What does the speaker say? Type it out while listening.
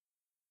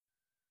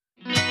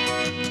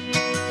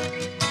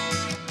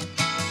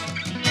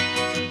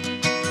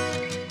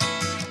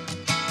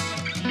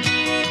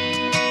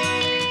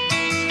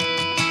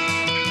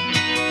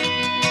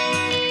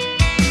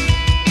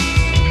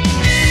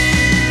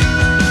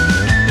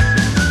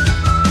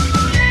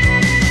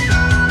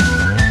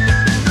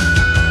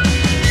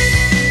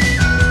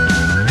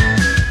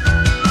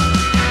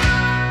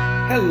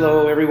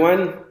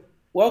everyone.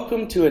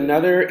 Welcome to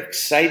another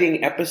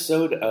exciting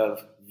episode of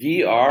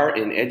VR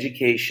in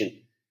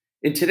Education.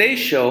 In today's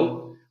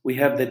show, we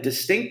have the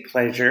distinct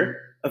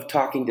pleasure of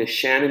talking to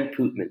Shannon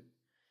Putman,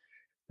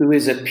 who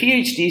is a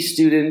Ph.D.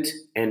 student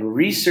and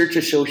research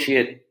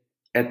associate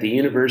at the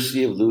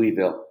University of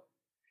Louisville.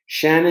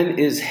 Shannon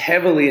is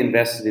heavily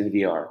invested in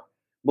VR.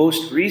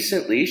 Most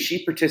recently,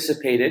 she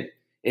participated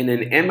in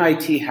an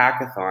MIT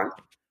Hackathon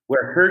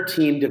where her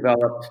team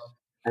developed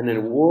an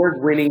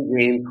award-winning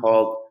game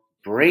called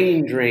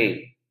Brain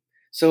Drain.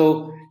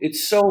 So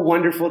it's so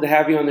wonderful to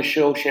have you on the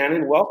show,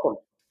 Shannon. Welcome.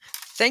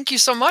 Thank you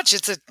so much.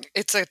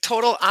 It's a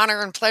total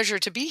honor and pleasure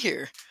to be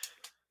here.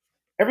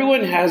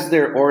 Everyone has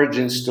their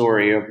origin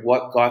story of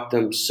what got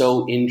them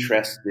so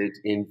interested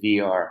in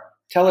VR.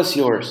 Tell us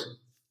yours.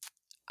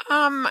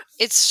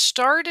 It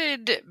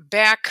started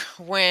back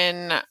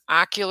when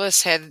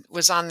Oculus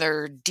was on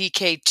their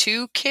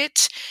DK2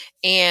 kit,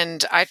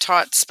 and I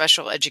taught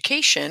special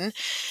education.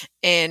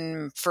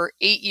 And for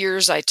 8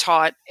 years, I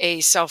taught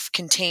a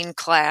self-contained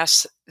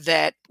class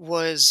that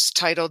was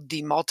titled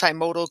the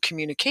Multimodal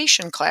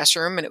Communication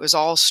Classroom, and it was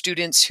all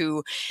students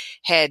who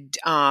had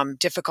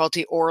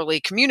difficulty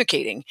orally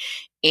communicating.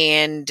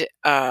 And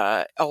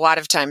a lot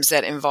of times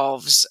that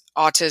involves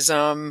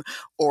autism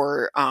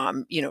or,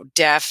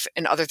 deaf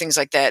and other things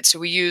like that. So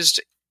we used,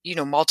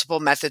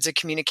 multiple methods of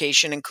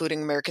communication,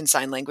 including American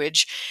Sign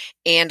Language.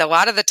 And a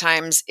lot of the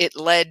times it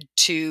led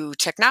to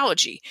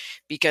technology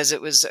because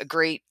it was a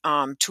great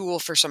tool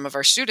for some of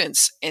our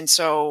students. And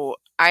so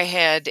I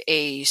had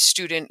a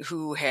student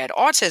who had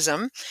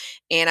autism,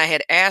 and I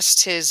had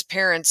asked his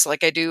parents,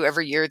 like I do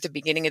every year at the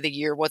beginning of the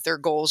year, what their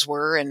goals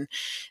were. And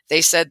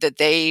they said that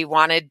they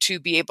wanted to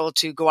be able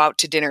to go out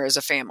to dinner as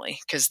a family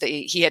because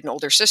he had an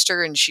older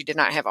sister and she did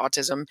not have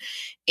autism,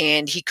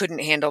 and he couldn't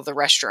handle the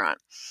restaurant.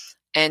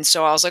 And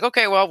so I was like,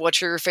 okay, well,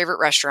 what's your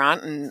favorite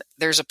restaurant? And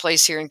there's a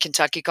place here in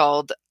Kentucky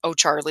called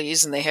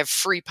O'Charlie's, and they have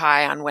free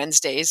pie on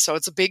Wednesdays. So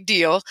it's a big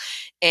deal.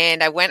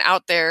 And I went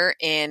out there,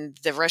 and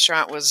the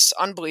restaurant was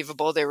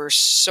unbelievable. They were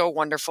so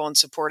wonderful and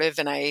supportive.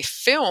 And I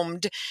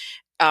filmed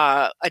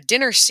a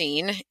dinner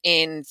scene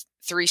in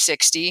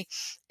 360,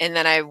 and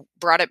then I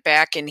brought it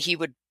back, and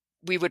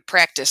we would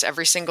practice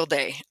every single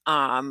day.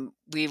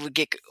 We would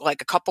get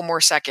like a couple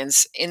more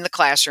seconds in the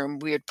classroom.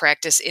 We would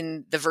practice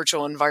in the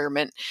virtual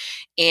environment.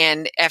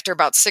 And after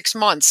about 6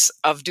 months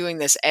of doing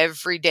this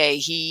every day,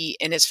 he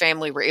and his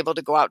family were able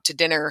to go out to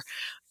dinner.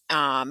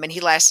 And he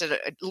lasted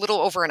a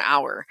little over an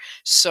hour.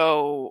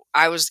 So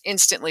I was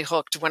instantly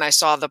hooked when I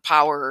saw the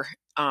power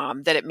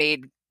that it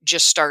made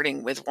just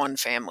starting with one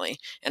family.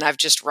 And I've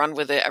just run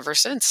with it ever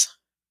since.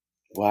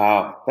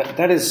 Wow,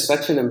 that is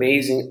such an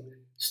amazing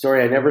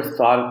story. I never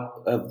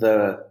thought of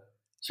the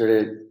sort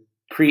of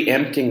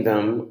preempting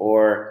them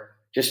or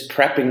just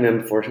prepping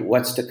them for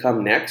what's to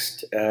come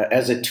next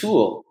as a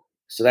tool.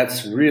 So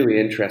that's really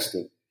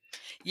interesting.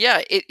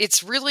 Yeah,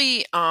 it's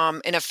really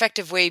an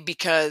effective way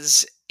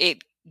because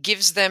it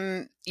gives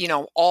them,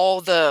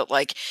 all the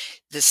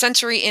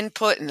sensory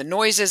input and the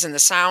noises and the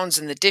sounds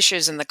and the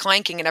dishes and the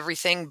clanking and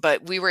everything.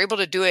 But we were able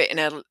to do it in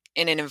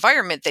an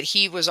environment that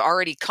he was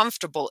already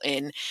comfortable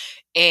in,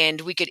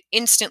 and we could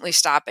instantly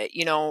stop it.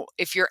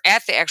 If you're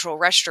at the actual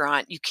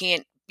restaurant,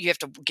 you have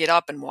to get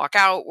up and walk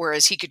out,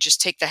 whereas he could just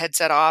take the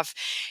headset off.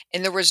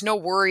 And there was no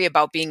worry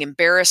about being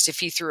embarrassed if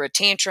he threw a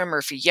tantrum or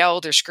if he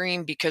yelled or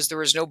screamed because there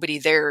was nobody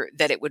there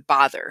that it would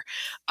bother.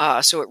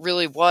 So it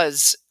really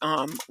was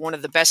one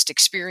of the best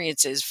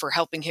experiences for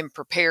helping him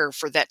prepare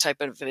for that type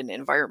of an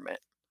environment.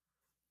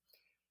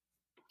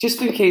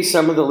 Just in case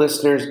some of the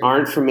listeners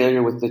aren't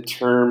familiar with the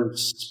term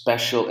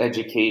special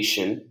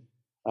education,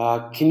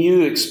 can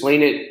you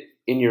explain it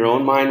in your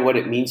own mind what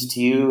it means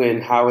to you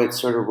and how it's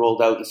sort of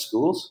rolled out in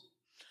schools?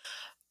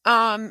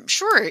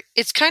 Sure.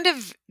 It's kind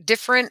of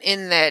different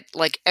in that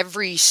like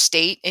every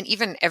state and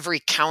even every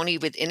county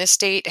within a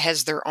state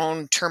has their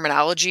own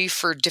terminology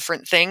for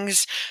different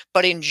things.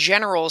 But in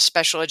general,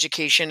 special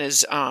education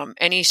is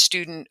any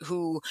student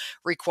who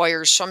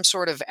requires some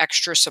sort of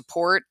extra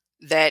support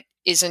that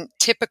isn't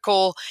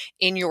typical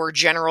in your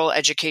general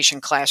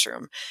education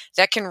classroom.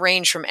 That can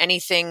range from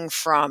anything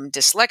from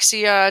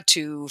dyslexia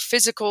to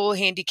physical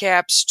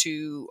handicaps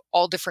to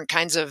all different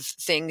kinds of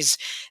things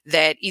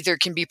that either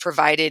can be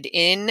provided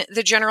in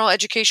the general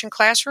education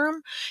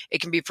classroom,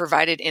 it can be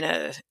provided in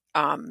a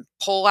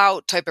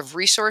pull-out type of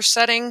resource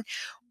setting,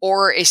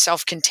 or a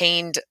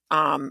self-contained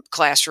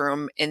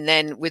classroom, and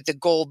then with the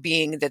goal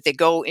being that they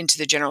go into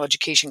the general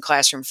education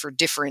classroom for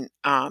different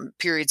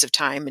periods of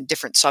time and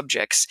different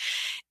subjects.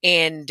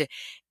 And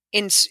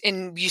you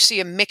see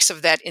a mix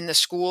of that in the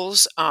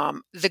schools.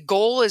 The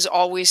goal is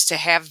always to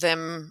have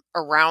them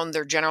around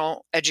their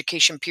general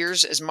education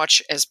peers as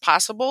much as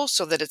possible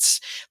so that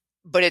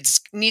it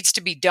needs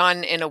to be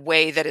done in a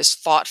way that is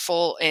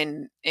thoughtful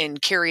and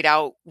carried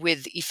out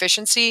with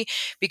efficiency.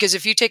 Because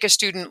if you take a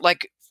student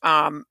like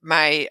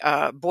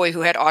my boy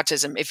who had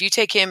autism, if you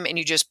take him and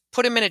you just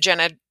put him in a gen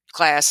ed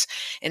class,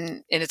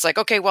 and it's like,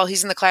 okay, well,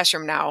 he's in the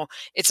classroom now.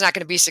 It's not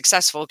going to be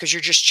successful because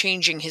you're just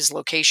changing his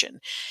location.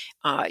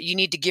 You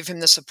need to give him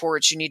the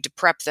supports. You need to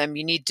prep them.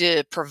 You need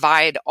to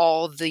provide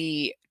all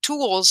the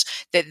tools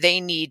that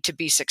they need to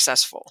be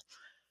successful.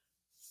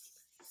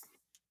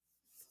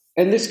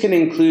 And this can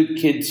include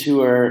kids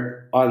who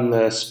are on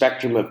the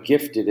spectrum of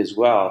gifted as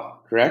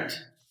well,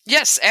 correct?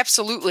 Yes,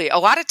 absolutely. A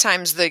lot of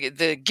times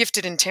the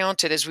gifted and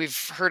talented, as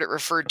we've heard it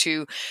referred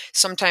to,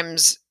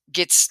 sometimes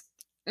gets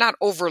not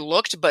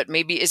overlooked, but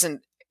maybe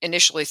isn't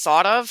initially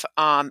thought of.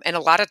 And a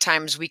lot of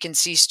times we can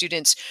see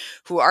students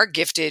who are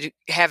gifted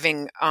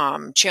having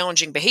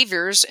challenging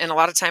behaviors, and a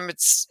lot of time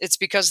it's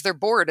because they're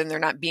bored and they're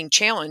not being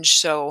challenged.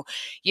 So,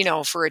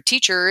 for a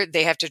teacher,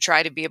 they have to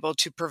try to be able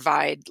to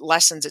provide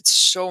lessons at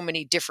so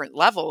many different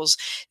levels.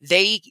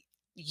 They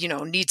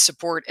need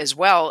support as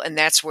well, and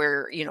that's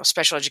where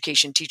special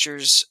education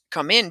teachers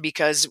come in,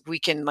 because we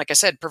can, like I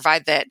said,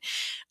 provide that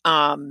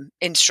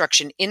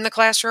instruction in the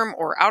classroom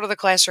or out of the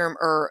classroom,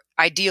 or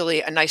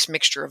ideally a nice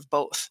mixture of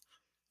both.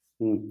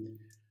 Hmm.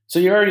 So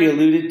you already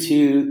alluded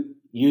to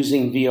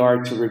using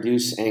VR to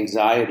reduce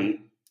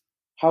anxiety.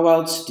 How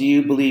else do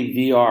you believe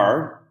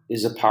VR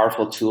is a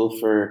powerful tool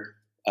for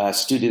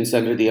students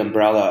under the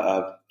umbrella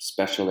of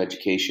special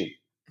education?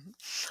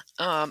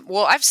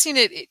 Well, I've seen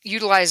it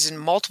utilized in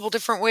multiple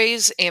different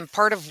ways, and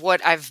part of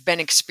what I've been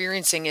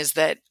experiencing is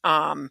that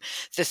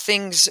the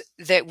things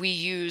that we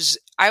use.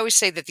 I always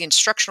say that the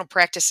instructional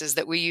practices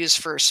that we use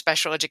for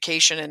special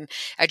education, and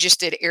I just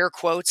did air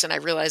quotes, and I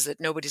realized that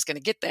nobody's going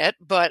to get that,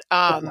 but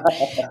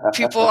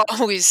people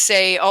always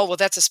say, "Oh, well,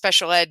 that's a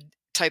special ed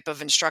type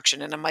of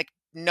instruction," and I'm like,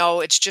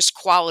 no, it's just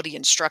quality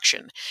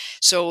instruction.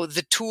 So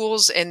the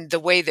tools and the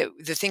way that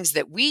the things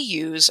that we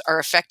use are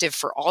effective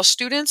for all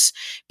students,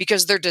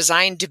 because they're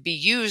designed to be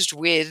used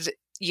with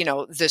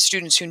the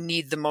students who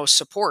need the most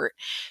support.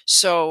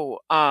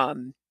 So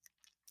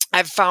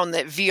I've found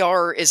that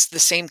VR is the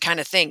same kind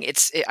of thing.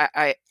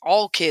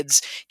 All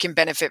kids can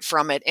benefit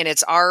from it, and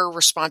it's our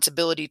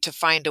responsibility to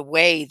find a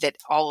way that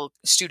all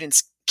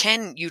students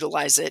can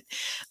utilize it.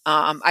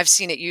 I've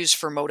seen it used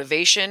for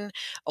motivation.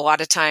 A lot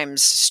of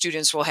times,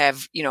 students will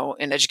have,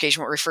 in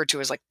education, what referred to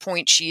as like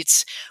point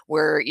sheets,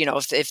 where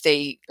if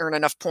they earn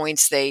enough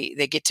points, they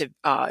get to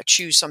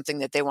choose something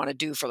that they want to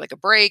do for like a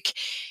break.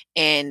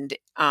 And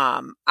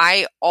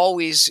I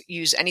always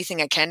use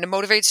anything I can to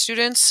motivate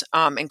students,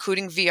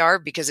 including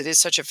VR, because it is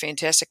such a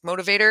fantastic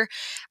motivator.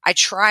 I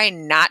try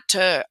not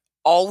to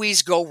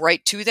always go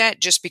right to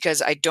that, just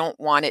because I don't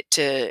want it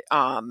to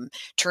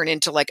turn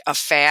into like a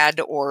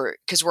fad, or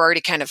because we're already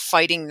kind of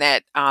fighting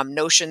that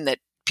notion that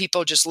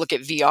people just look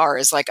at VR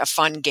as like a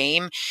fun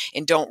game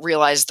and don't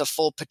realize the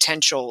full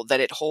potential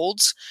that it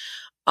holds.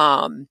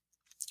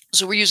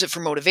 So we use it for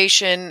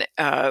motivation.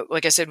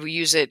 Like I said, we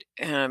use it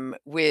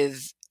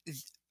with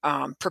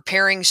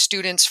preparing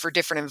students for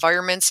different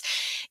environments.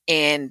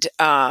 And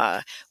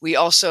we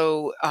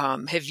also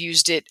have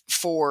used it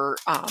for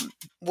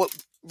what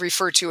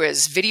referred to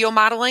as video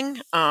modeling.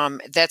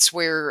 That's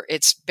where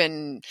it's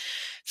been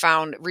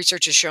found.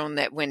 Research has shown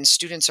that when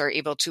students are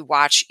able to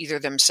watch either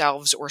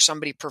themselves or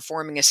somebody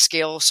performing a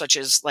skill, such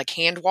as like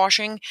hand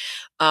washing,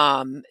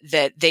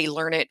 that they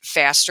learn it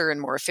faster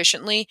and more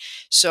efficiently.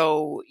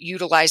 So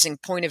utilizing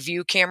point of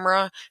view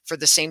camera for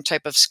the same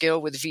type of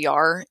skill with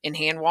VR and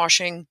hand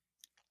washing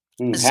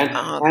Hmm. is,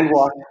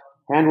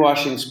 Hand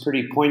washing's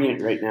pretty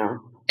poignant right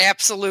now.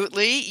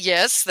 absolutely,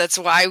 yes. That's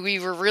why we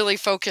were really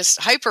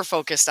hyper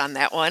focused on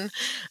that one.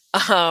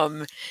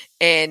 Um,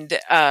 and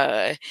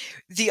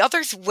the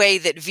other way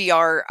that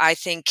VR, I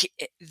think,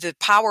 the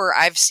power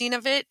I've seen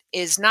of it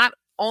is not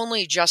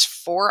only just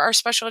for our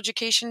special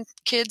education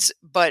kids,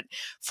 but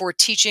for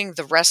teaching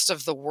the rest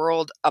of the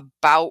world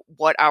about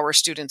what our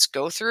students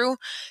go through.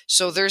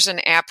 So there's an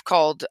app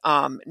called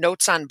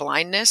Notes on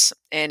Blindness,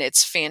 and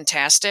it's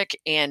fantastic.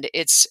 And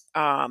it's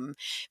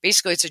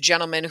basically, it's a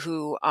gentleman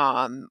who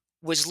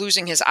was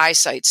losing his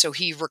eyesight, so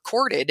he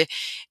recorded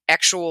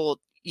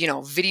actual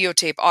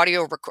videotape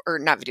or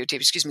not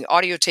videotape, excuse me,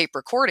 audio tape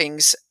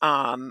recordings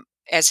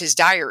as his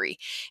diary.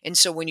 And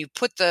so when you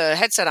put the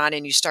headset on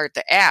and you start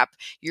the app,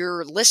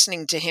 you're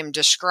listening to him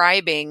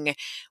describing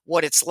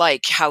what it's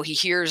like, how he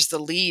hears the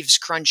leaves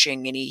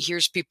crunching and he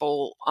hears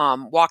people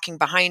walking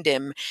behind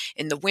him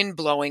and the wind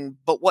blowing.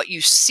 But what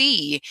you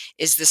see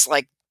is this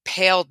like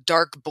pale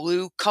dark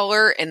blue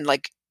color, and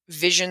like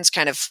visions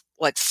kind of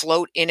like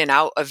float in and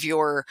out of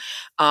your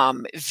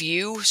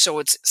view. So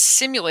it's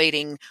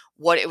simulating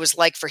what it was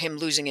like for him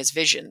losing his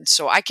vision.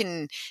 So I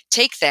can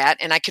take that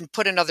and I can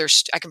put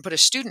I can put a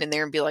student in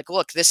there and be like,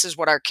 look, this is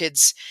what our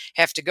kids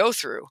have to go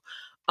through.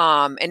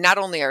 And not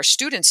only our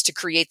students to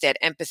create that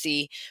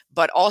empathy,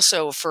 but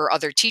also for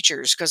other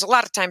teachers. Because a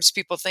lot of times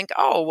people think,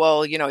 oh,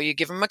 well, you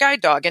give them a guide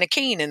dog and a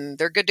cane and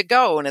they're good to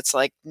go. And it's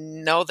like,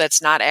 no,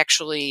 that's not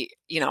actually,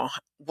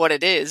 what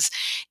it is.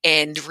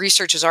 And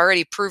research has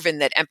already proven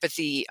that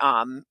empathy,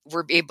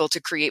 we're able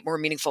to create more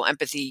meaningful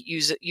empathy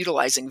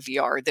utilizing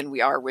VR than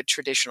we are with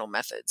traditional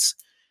methods.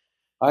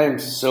 I am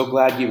so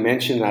glad you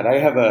mentioned that. I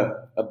have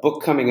a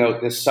book coming out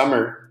this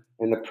summer,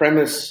 And the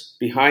premise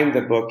behind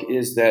the book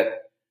is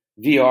that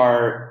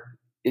VR,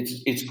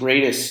 its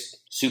greatest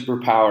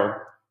superpower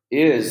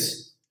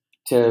is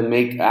to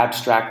make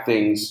abstract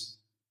things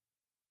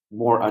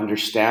more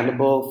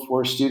understandable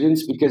for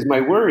students. Because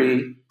my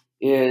worry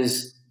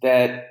is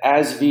that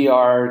as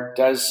VR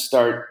does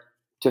start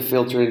to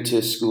filter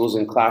into schools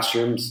and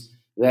classrooms,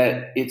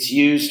 that it's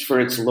used for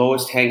its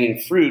lowest hanging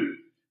fruit,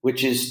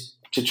 which is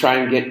to try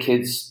and get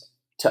kids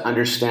to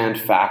understand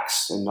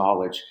facts and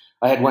knowledge.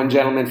 I had one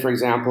gentleman, for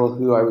example,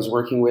 who I was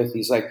working with.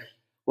 He's like,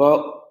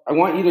 well, I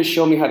want you to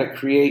show me how to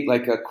create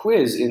like a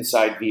quiz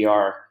inside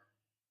VR.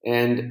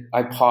 And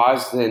I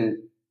paused, and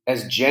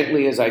as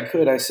gently as I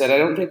could, I said, I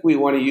don't think we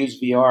want to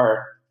use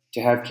VR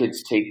to have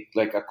kids take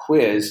like a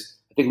quiz.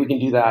 I think we can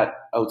do that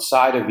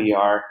outside of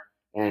VR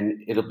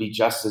and it'll be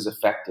just as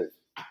effective.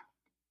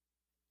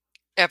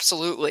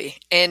 Absolutely.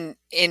 And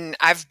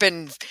I've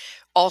been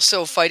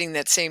also fighting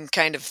that same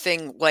kind of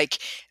thing. Like,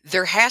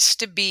 there has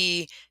to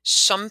be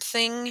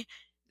something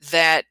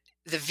that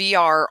the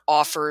VR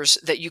offers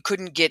that you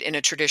couldn't get in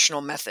a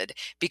traditional method.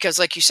 Because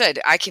like you said,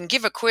 I can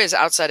give a quiz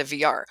outside of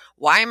VR.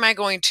 How am I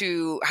going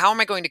to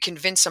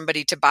convince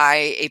somebody to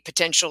buy a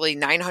potentially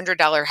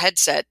 $900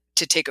 headset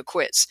to take a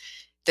quiz?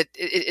 That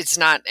it's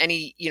not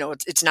any,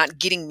 it's not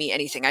getting me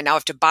anything. I now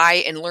have to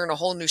buy and learn a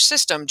whole new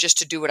system just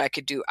to do what I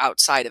could do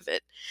outside of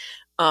it.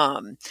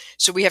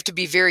 So we have to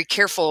be very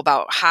careful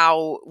about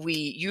how we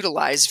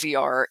utilize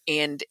VR.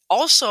 And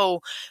also,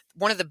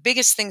 one of the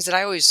biggest things that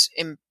I always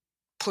am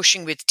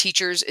pushing with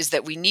teachers is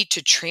that we need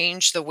to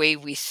change the way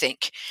we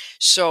think.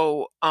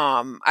 So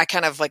I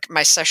kind of like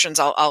my sessions,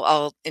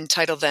 I'll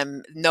entitle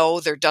them,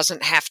 "No, there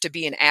doesn't have to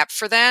be an app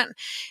for that."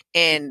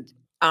 And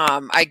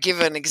I give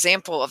an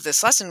example of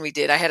this lesson we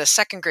did. I had a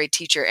second grade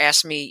teacher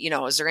ask me,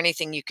 is there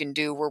anything you can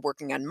do? We're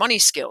working on money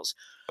skills.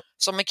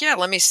 So I'm like, yeah,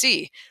 let me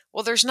see.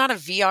 Well, there's not a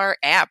VR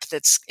app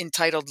that's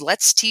entitled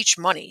Let's Teach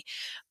Money.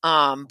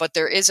 But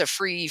there is a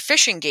free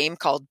fishing game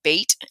called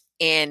Bait.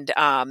 And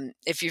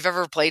if you've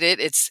ever played it,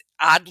 it's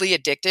oddly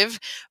addictive.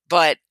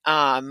 But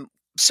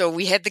so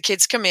we had the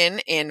kids come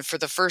in, and for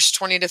the first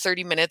 20 to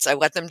 30 minutes, I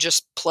let them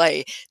just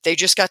play. They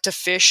just got to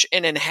fish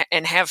and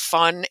have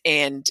fun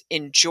and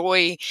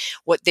enjoy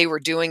what they were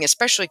doing,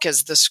 especially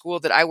because the school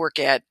that I work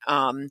at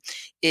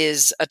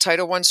is a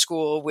Title I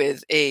school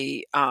with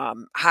a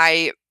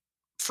high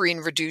free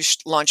and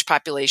reduced lunch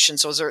population.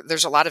 So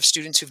there's a lot of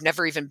students who've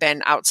never even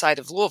been outside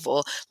of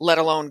Louisville, let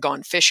alone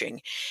gone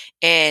fishing.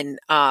 And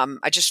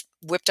I just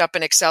whipped up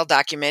an Excel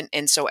document.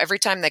 And so every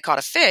time they caught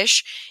a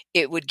fish,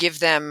 it would give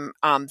them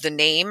the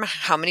name,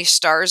 how many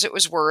stars it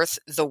was worth,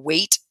 the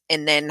weight,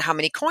 and then how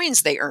many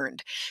coins they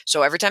earned.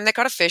 So every time they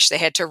caught a fish, they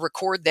had to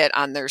record that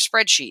on their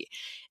spreadsheet.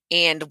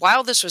 And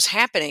while this was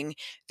happening,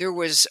 there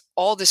was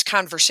all this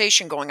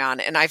conversation going on.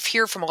 And I've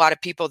heard from a lot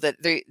of people that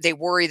they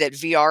worry that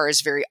VR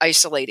is very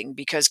isolating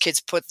because kids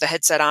put the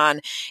headset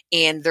on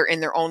and they're in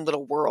their own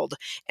little world.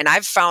 And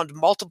I've found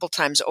multiple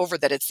times over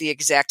that it's the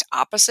exact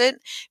opposite,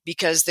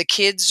 because the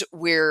kids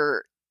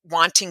were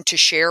wanting to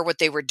share what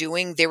they were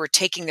doing. They were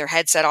taking their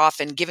headset off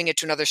and giving it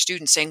to another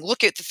student, saying,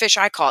 look at the fish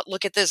I caught,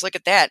 look at this, look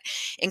at that,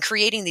 and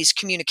creating these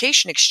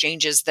communication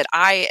exchanges that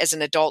I, as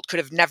an adult, could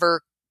have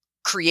never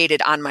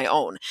created on my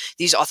own,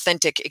 these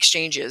authentic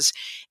exchanges.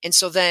 And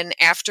so then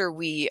after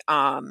we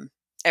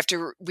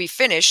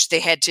finished, they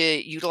had to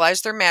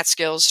utilize their math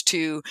skills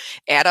to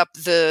add up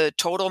the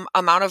total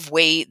amount of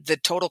weight, the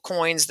total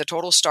coins, the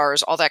total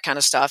stars, all that kind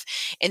of stuff.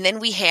 And then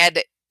we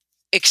had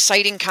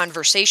exciting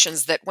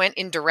conversations that went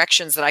in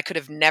directions that I could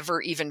have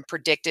never even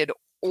predicted,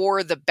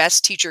 or the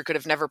best teacher could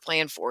have never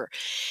planned for.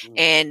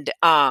 And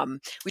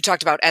we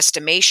talked about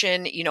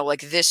estimation,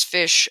 like this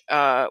fish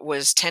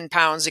was 10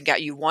 pounds and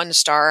got you 1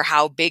 star.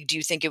 How big do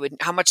you think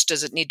how much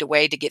does it need to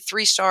weigh to get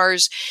 3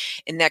 stars?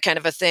 And that kind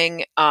of a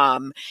thing.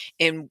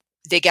 And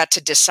they got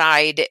to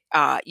decide,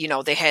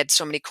 they had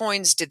so many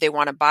coins. Did they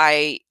want to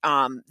buy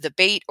the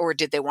bait, or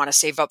did they want to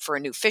save up for a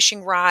new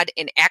fishing rod?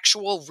 And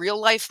actual real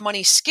life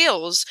money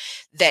skills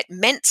that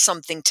meant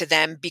something to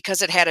them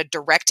because it had a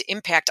direct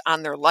impact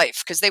on their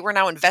life, because they were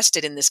now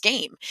invested in this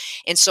game.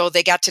 And so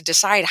they got to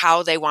decide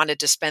how they wanted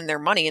to spend their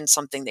money in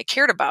something they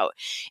cared about.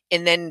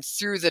 And then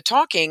through the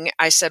talking,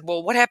 I said,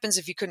 well, what happens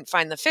if you couldn't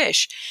find the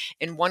fish?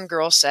 And one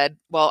girl said,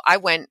 well, I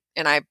went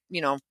and I,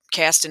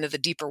 cast into the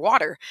deeper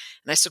water.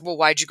 And I said, well,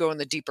 why'd you go in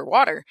the deeper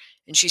water?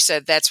 And she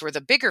said, that's where the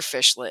bigger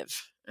fish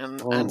live.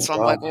 And so I'm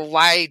like, well,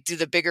 why do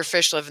the bigger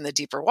fish live in the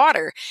deeper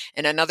water?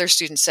 And another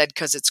student said,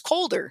 because it's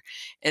colder.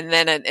 And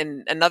then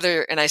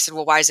and I said,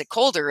 well, why is it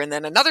colder? And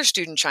then another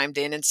student chimed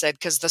in and said,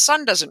 because the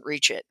sun doesn't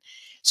reach it.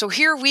 So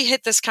here we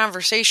hit this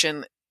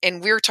conversation,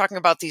 and we were talking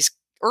about these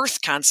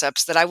earth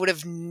concepts that I would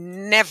have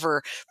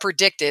never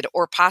predicted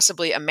or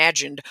possibly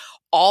imagined,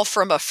 all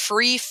from a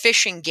free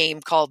fishing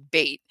game called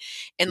Bait.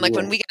 And like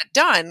when we got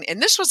done,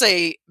 and this was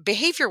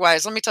behavior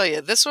wise, let me tell you,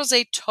 this was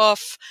a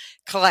tough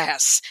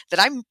class that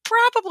I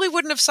probably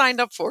wouldn't have signed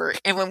up for.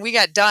 And when we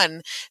got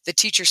done, the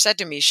teacher said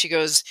to me, she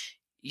goes,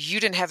 you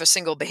didn't have a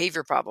single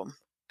behavior problem.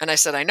 And I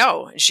said, I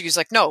know. And she was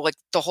like, no, like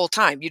the whole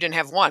time you didn't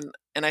have one.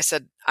 And I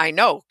said, I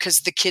know,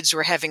 because the kids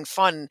were having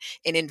fun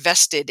and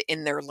invested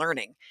in their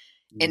learning.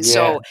 And Yeah.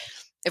 so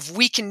if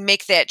we can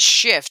make that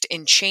shift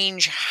and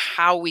change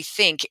how we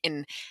think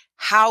and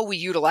how we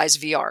utilize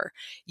VR,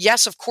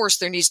 yes, of course,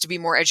 there needs to be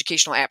more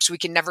educational apps. We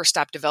can never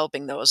stop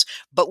developing those,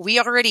 but we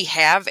already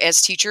have,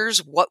 as teachers,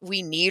 what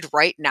we need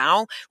right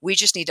now. We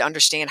just need to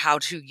understand how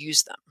to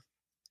use them.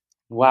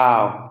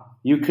 Wow.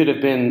 You could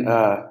have been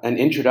an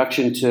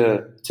introduction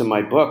to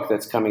my book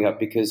that's coming up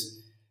because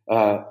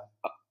uh,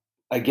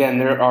 again,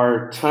 there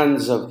are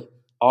tons of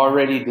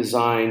already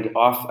designed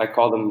I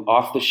call them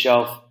off the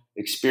shelf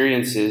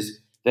experiences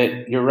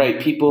that you're right,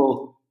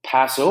 people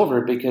pass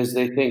over because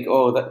they think,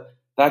 oh,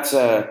 that's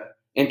a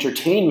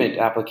entertainment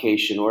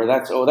application, or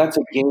that's a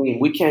game.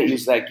 We can't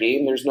use that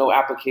game. There's no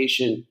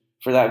application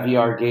for that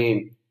VR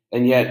game.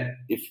 And yet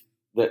if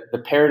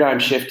the paradigm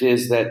shift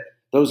is that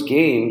those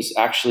games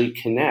actually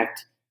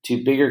connect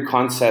to bigger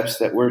concepts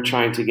that we're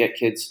trying to get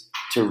kids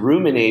to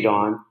ruminate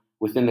on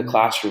within the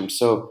classroom.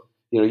 So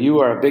you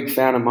are a big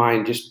fan of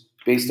mine just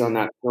based on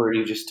that story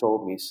you just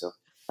told me. So,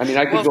 I mean,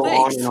 I could Well, go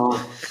on and thanks.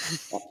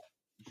 on.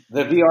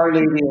 The VR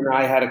lady and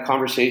I had a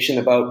conversation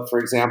about, for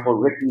example,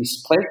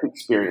 Ricky's plank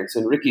experience.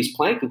 And Ricky's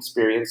plank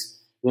experience,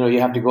 you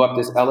have to go up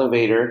this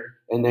elevator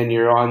and then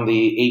you're on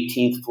the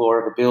 18th floor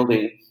of a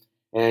building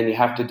and you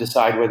have to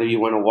decide whether you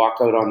want to walk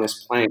out on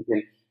this plank.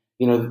 And,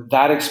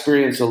 that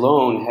experience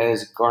alone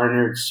has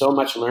garnered so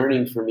much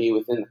learning for me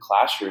within the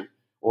classroom.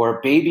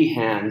 Or baby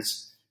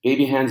hands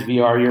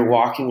VR, you're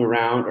walking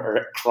around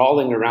or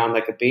crawling around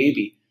like a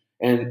baby.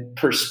 And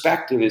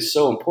perspective is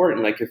so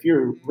important. Like if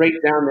you're right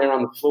down there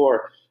on the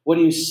floor, what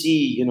do you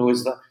see?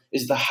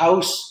 Is the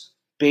house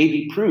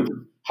baby proof?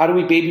 How do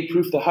we baby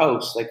proof the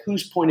house? Like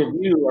whose point of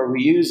view are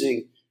we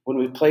using when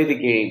we play the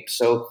game?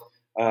 So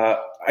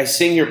I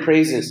sing your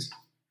praises.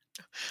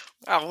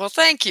 Oh, well,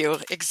 thank you.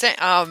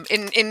 And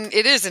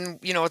it is, and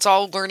it's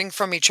all learning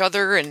from each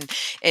other, and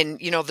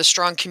the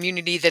strong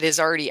community that is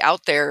already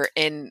out there.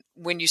 And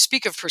when you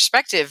speak of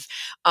perspective,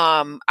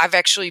 I've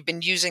actually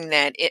been using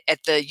that at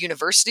the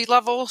university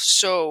level.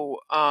 So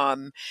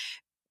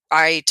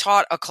I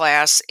taught a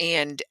class,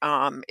 and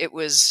it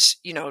was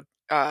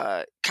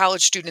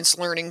college students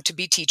learning to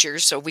be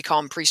teachers. So we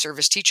call them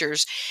pre-service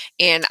teachers.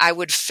 And I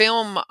would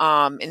film,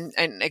 and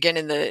again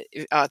in the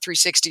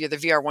 360 or the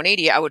VR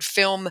 180, I would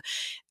film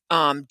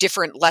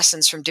different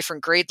lessons from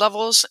different grade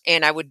levels,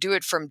 and I would do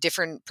it from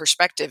different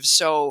perspectives.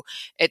 So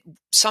at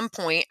some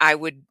point, I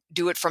would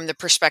do it from the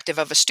perspective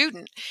of a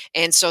student.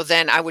 And so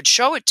then I would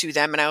show it to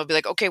them and I would be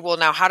like, okay, well,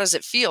 now how does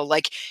it feel?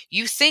 Like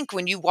you think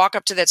when you walk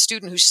up to that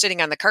student who's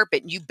sitting on the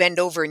carpet and you bend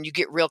over and you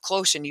get real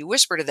close and you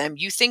whisper to them,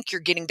 you think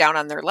you're getting down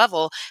on their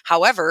level.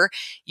 However,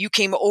 you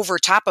came over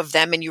top of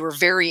them and you were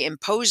very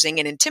imposing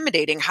and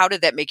intimidating. How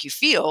did that make you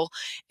feel?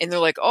 And they're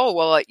like, oh,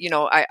 well,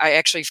 I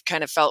actually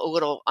kind of felt a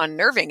little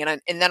unnerving. And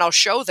then I'll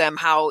show them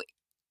how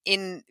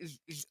in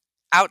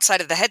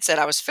outside of the headset,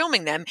 I was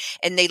filming them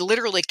and they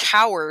literally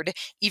cowered,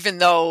 even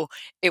though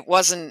it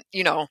wasn't,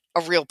 a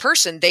real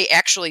person. They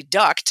actually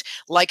ducked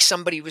like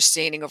somebody was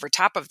standing over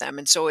top of them.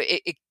 And so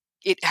it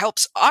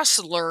helps us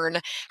learn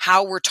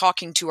how we're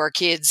talking to our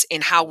kids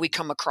and how we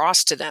come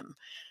across to them,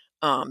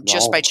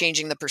 just by Wow.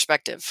 changing the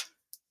perspective.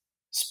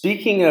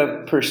 Speaking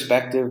of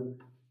perspective,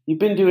 you've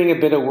been doing a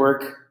bit of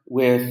work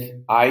with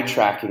eye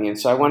tracking. And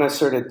so I want to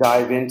sort of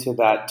dive into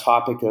that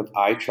topic of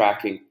eye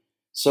tracking.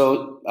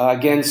 So,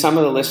 again, some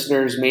of the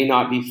listeners may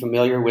not be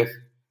familiar with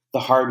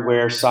the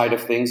hardware side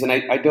of things. And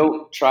I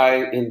don't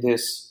try in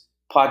this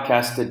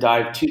podcast to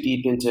dive too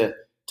deep into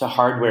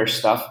hardware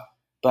stuff.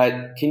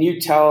 But can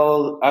you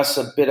tell us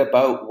a bit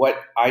about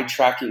what eye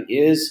tracking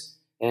is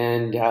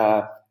and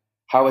how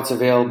it's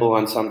available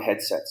on some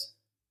headsets?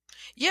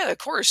 Yeah, of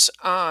course.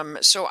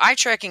 So eye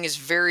tracking is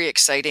very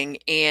exciting,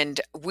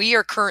 and we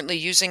are currently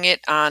using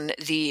it on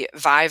the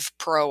Vive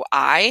Pro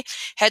Eye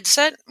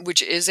headset,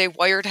 which is a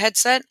wired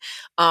headset.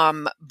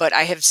 But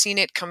I have seen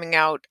it coming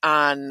out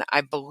on,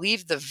 I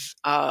believe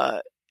I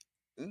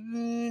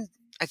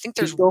think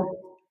there's, Pico?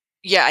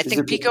 yeah, I Is think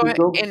it the Pico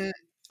Pico? and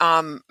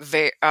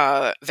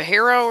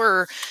Vajero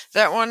or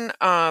that one.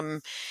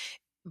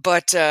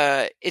 But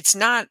it's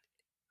not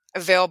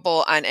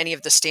available on any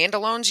of the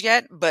standalones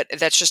yet, but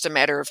that's just a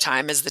matter of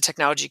time as the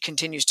technology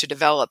continues to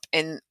develop.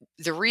 And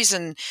the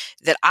reason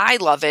that I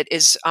love it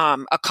is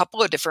a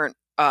couple of different.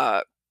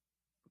 There's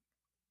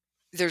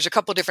a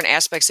couple of different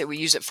aspects that we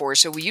use it for.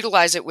 So we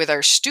utilize it with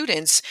our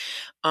students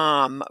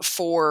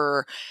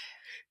for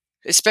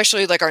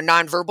especially like our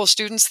nonverbal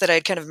students that I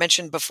had kind of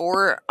mentioned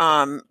before,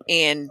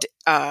 and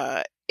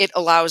it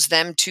allows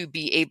them to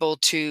be able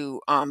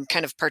to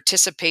kind of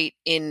participate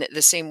in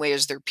the same way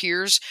as their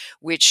peers,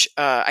 which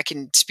I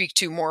can speak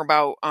to more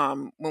about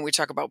when we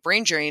talk about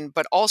brain drain,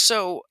 but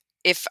also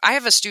if I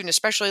have a student,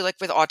 especially like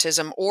with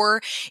autism or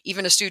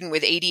even a student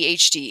with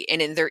ADHD,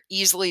 and they're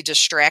easily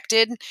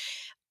distracted,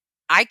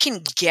 I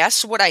can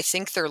guess what I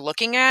think they're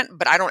looking at,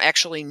 but I don't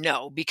actually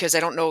know because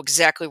I don't know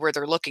exactly where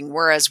they're looking.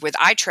 Whereas with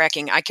eye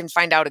tracking, I can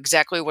find out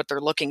exactly what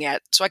they're looking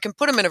at. So I can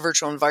put them in a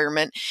virtual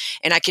environment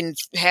and I can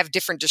have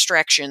different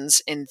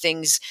distractions and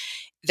things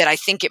that I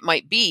think it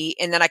might be.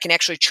 And then I can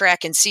actually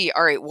track and see,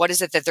 all right, what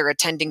is it that they're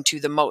attending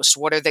to the most?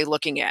 What are they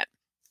looking at?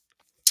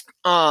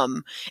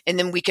 And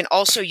then we can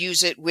also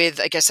use it with,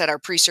 like I said, our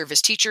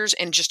pre-service teachers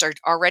and just our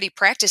already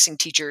practicing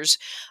teachers,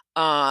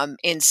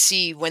 and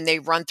see when they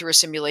run through a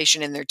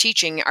simulation in their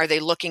teaching, are they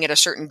looking at a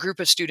certain group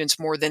of students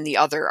more than the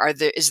other?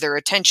 Is their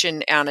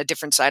attention on a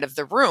different side of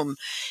the room?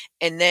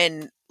 And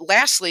then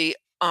lastly,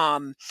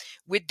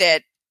 with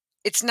that,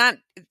 it's not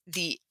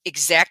the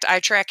exact eye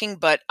tracking,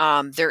 but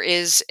there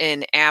is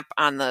an app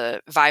on the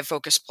Vive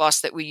Focus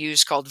Plus that we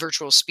use called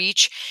Virtual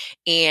Speech,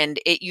 and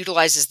it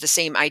utilizes the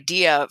same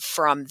idea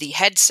from the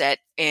headset.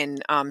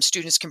 And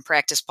students can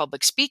practice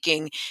public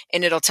speaking,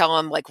 and it'll tell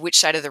them like which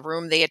side of the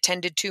room they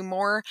attended to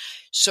more.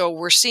 So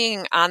we're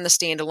seeing on the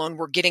standalone,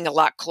 we're getting a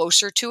lot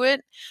closer to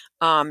it.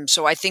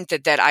 So I think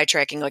that eye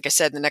tracking, like I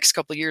said, in the next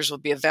couple of years will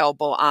be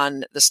available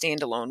on the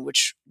standalone,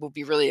 which will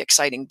be really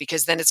exciting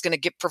because then it's going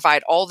to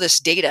provide all this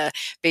data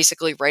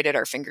basically right at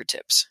our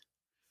fingertips.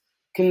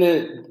 Can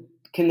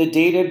the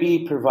data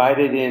be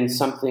provided in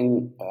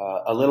something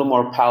a little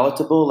more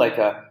palatable, like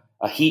a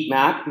heat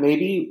map,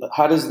 maybe?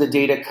 How does the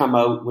data come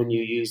out when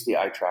you use the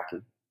eye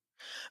tracking?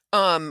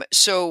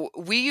 So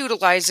we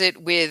utilize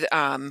it with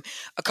a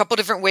couple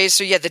different ways.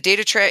 So yeah,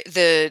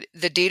 the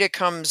the data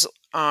comes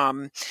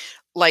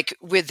like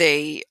with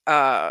it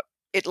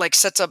like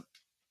sets up,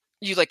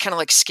 you like kind of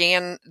like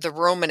scan the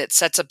room and it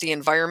sets up the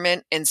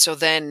environment, and so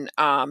then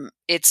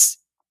it's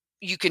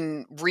you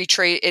can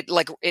retrace it,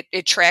 like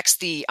it tracks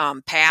the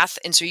path,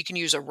 and so you can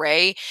use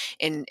array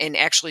and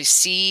actually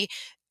see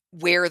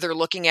where they're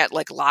looking at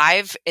like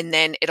live, and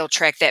then it'll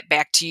track that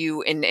back to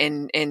you and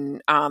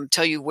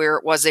tell you where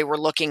it was they were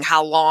looking,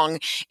 how long.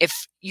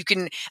 If you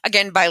can,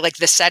 again, by like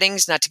the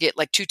settings, not to get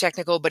like too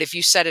technical, but if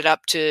you set it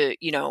up to,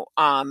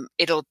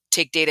 it'll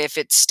take data if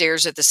it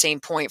stares at the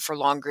same point for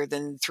longer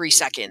than 3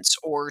 seconds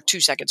or 2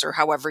 seconds or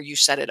however you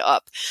set it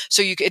up.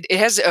 So it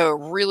has a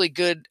really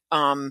good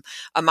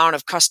amount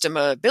of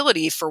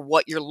customability for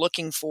what you're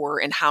looking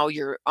for and how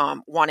you're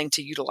wanting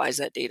to utilize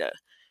that data.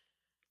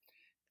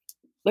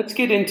 Let's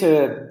get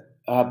into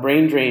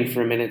brain drain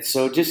for a minute.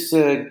 So, just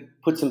to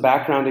put some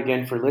background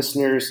again for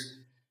listeners,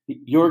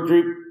 your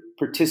group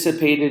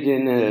participated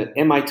in a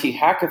MIT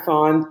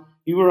Hackathon.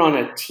 You were on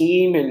a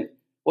team, and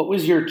what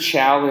was your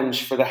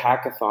challenge for the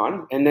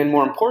hackathon? And then,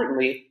 more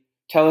importantly,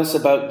 tell us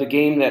about the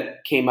game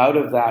that came out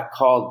of that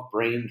called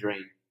Brain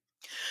Drain.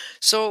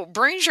 So,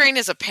 Brain Drain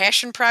is a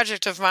passion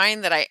project of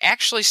mine that I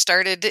actually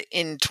started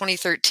in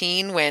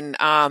 2013 when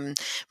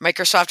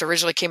Microsoft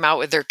originally came out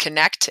with their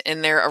Connect,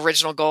 and their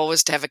original goal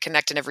was to have a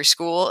Connect in every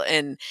school.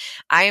 And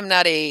I am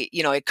not a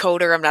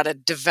coder, I'm not a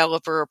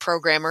developer or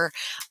programmer,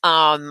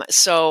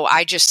 so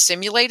I just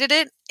simulated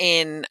it.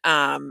 And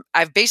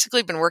I've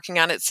basically been working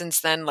on it since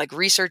then, like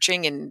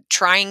researching and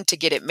trying to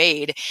get it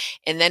made.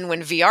 And then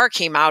when VR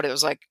came out, it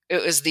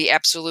was the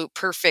absolute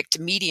perfect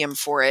medium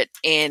for it.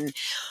 And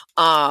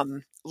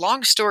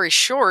long story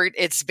short,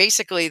 it's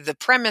basically the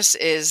premise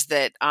is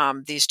that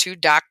these two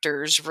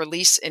doctors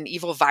release an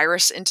evil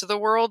virus into the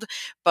world,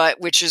 but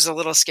which is a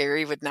little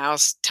scary with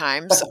now's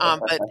times.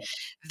 But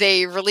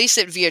they release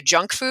it via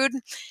junk food,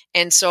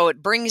 and so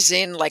it brings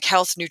in like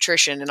health,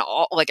 nutrition, and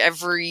all like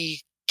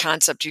every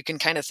concept you can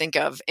kind of think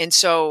of. And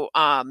so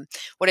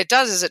what it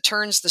does is it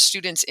turns the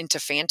students into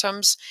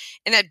phantoms,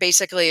 and that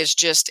basically is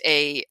just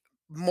a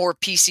more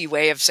PC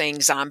way of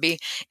saying zombie.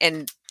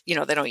 And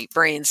they don't eat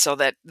brains, so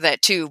that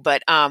too.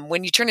 But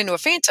when you turn into a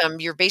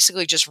phantom, you're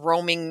basically just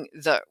roaming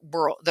the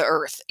world, the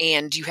earth,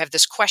 and you have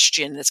this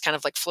question that's kind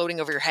of like floating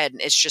over your head,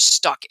 and it's just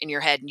stuck in your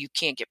head, and you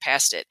can't get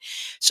past it.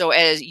 So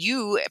as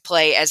you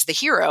play as the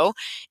hero,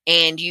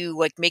 and you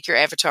like make your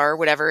avatar or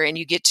whatever, and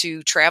you get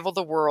to travel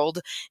the world,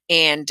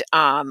 and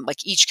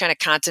like each kind of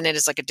continent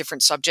is like a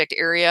different subject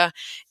area.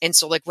 And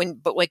so like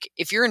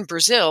if you're in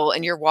Brazil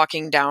and you're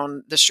walking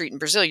down the street in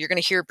Brazil, you're going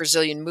to hear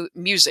Brazilian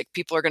music.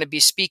 People are going to be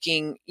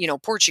speaking,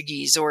 Portuguese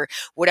or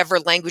whatever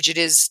language it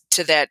is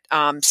to that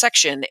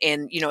section.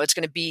 And, it's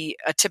going to be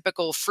a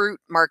typical fruit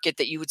market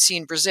that you would see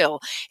in Brazil.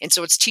 And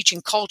so it's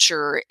teaching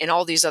culture and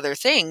all these other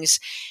things.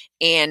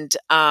 And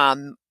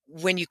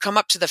when you come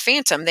up to the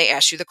phantom, they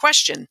ask you the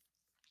question,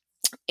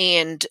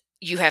 and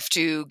you have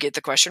to get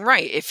the question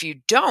right. If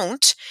you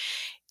don't,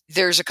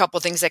 there's a couple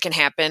of things that can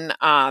happen.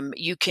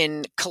 You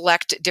can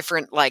collect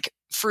different like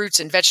fruits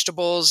and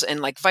vegetables and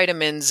like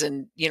vitamins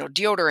and,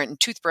 deodorant and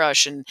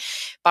toothbrush and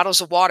bottles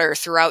of water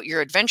throughout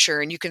your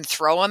adventure. And you can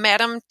throw them at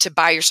them to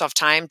buy yourself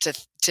time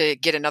to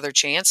get another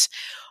chance.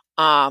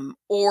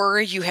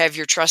 Or you have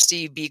your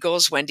trusty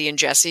beagles, Wendy and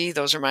Jesse.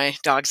 Those are my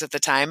dogs at the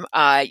time.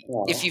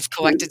 If you've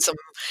collected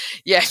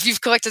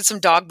some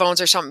dog bones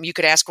or something, you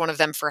could ask one of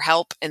them for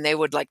help, and they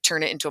would like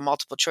turn it into a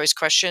multiple choice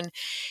question.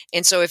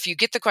 And so if you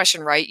get the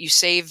question right, you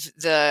save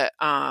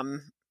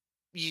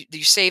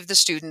you save the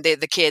student,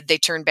 the kid, they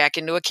turn back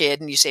into a kid,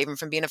 and you save them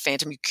from being a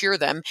phantom. You cure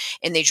them,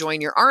 and they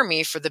join your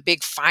army for the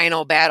big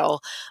final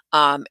battle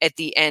at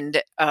the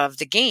end of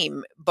the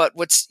game. But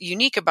what's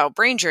unique about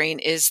Brain Drain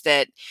is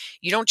that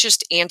you don't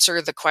just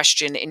answer the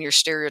question in your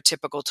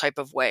stereotypical type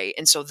of way.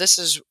 And so this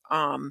is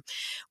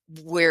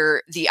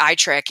where the eye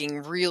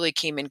tracking really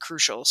came in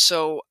crucial.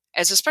 So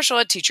as a special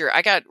ed teacher,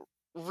 I got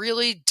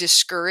really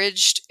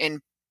discouraged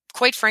and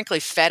quite frankly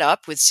fed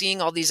up with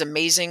seeing all these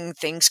amazing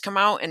things come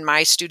out and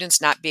my students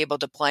not be able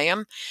to play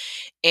them.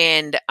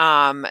 And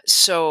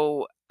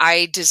so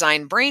I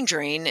designed Brain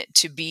Drain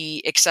to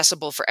be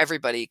accessible for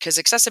everybody, because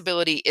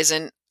accessibility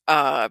isn't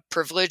a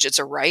privilege, it's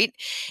a right.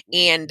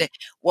 And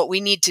what we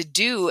need to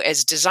do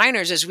as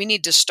designers is we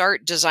need to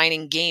start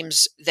designing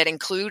games that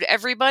include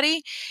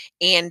everybody.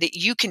 And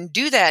you can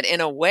do that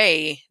in a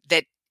way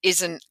that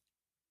isn't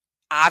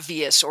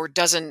obvious or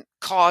doesn't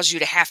cause you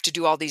to have to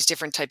do all these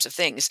different types of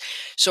things.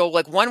 So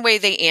like one way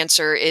they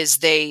answer is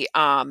they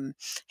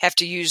have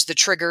to use the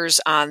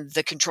triggers on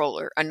the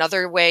controller.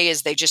 Another way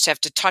is they just have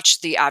to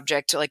touch the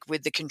object like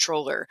with the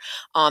controller.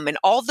 And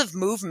all the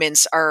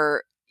movements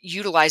are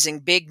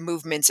utilizing big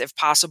movements if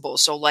possible.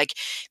 So like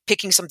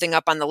picking something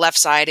up on the left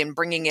side and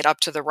bringing it up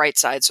to the right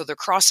side. So they're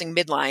crossing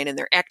midline and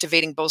they're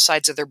activating both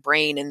sides of their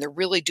brain and they're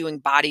really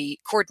doing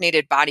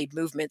coordinated body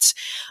movements.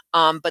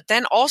 But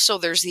then also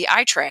there's the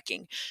eye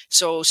tracking.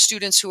 So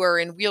students who are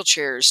in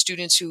wheelchairs,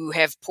 students who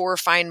have poor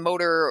fine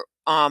motor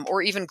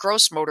or even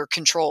gross motor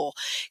control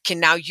can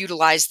now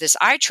utilize this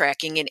eye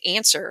tracking and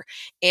answer.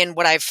 And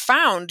what I've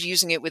found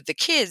using it with the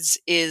kids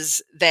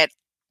is that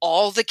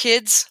all the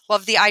kids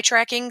love the eye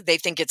tracking. They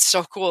think it's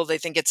so cool. They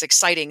think it's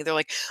exciting. They're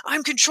like,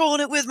 I'm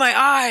controlling it with my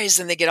eyes.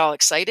 And they get all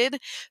excited.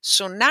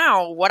 So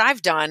now what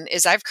I've done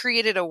is I've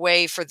created a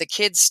way for the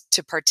kids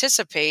to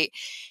participate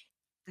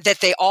that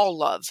they all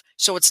love.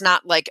 So it's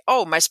not like,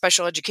 oh, my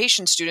special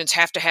education students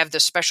have to have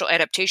this special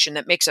adaptation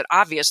that makes it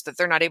obvious that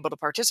they're not able to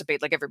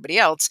participate like everybody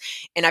else.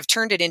 And I've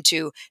turned it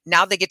into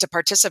now they get to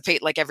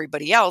participate like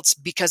everybody else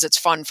because it's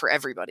fun for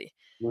everybody.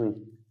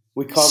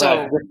 We call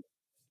that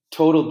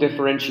total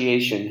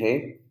differentiation,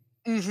 hey?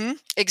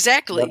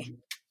 Exactly. Yep.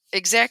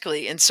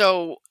 Exactly. And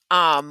so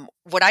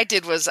what I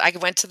did was I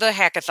went to the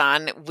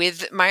hackathon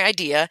with my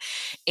idea,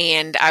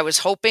 and I was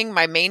hoping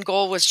my main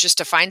goal was just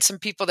to find some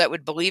people that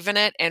would believe in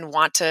it and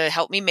want to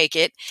help me make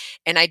it.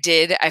 And I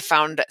did. I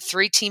found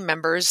 3 team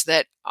members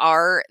that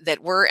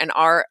were and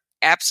are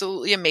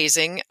absolutely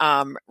amazing.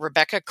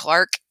 Rebecca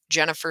Clark,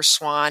 Jennifer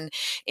Swan,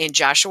 and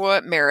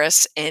Joshua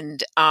Maris.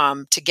 And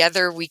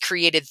together we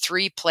created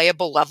 3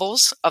 playable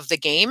levels of the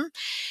game.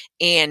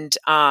 And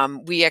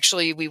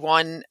we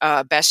won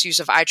best use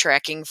of eye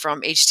tracking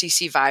from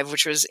HTC Vive,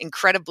 which was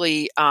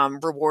incredibly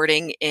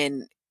rewarding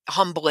and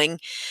humbling.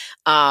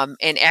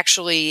 And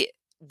actually,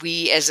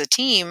 we as a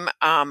team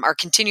are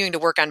continuing to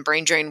work on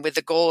Brain Drain with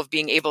the goal of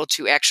being able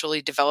to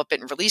actually develop it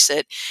and release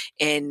it.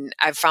 And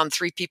I've found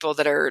 3 people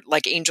that are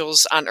like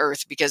angels on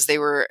earth because they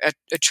were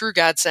a true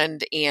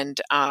godsend, and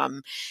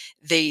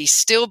they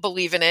still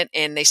believe in it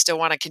and they still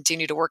want to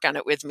continue to work on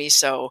it with me.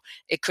 So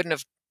it couldn't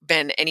have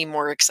been any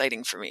more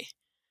exciting for me.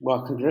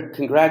 Well,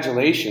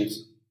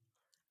 congratulations.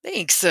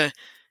 Thanks.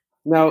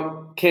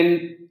 Now,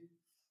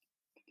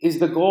 is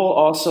the goal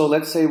also,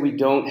 let's say we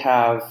don't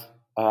have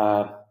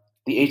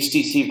the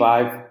HTC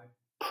Vive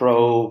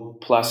Pro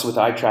Plus with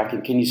eye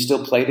tracking, can you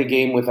still play the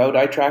game without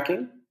eye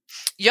tracking?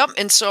 Yep.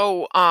 And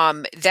so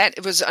that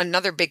was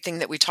another big thing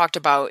that we talked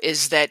about,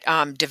 is that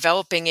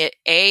developing it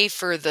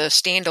for the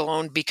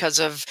standalone because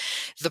of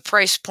the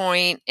price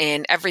point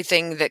and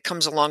everything that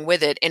comes along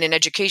with it. And in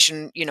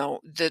education,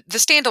 the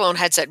standalone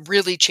headset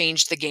really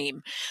changed the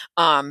game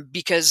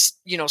because,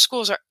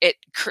 schools are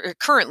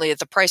currently at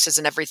the prices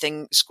and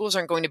everything, schools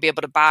aren't going to be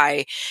able to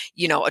buy,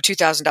 a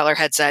 $2,000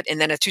 headset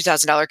and then a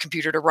 $2,000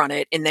 computer to run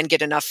it and then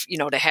get enough,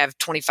 to have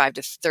 25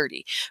 to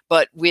 30.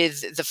 But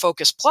with the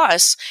Focus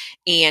Plus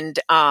and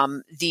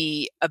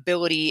the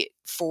ability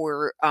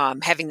for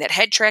having that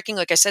head tracking,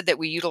 like I said, that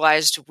we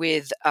utilized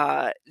with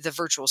the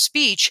virtual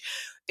speech,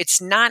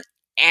 it's not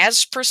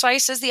as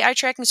precise as the eye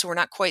tracking, so we're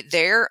not quite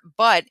there,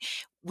 but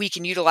we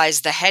can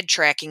utilize the head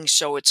tracking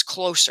so it's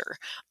closer.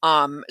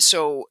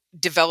 So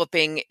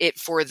developing it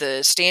for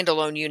the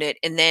standalone unit.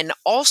 And then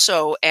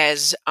also,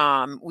 as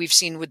we've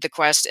seen with the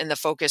Quest and the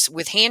Focus,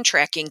 with hand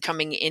tracking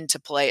coming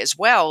into play as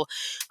well,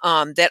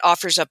 that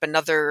offers up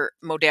another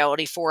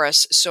modality for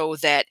us so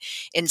that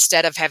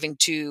instead of having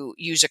to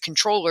use a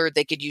controller,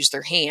 they could use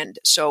their hand.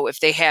 So if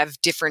they have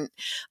different,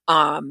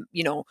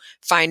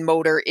 fine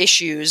motor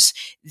issues,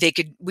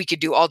 we could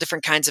do all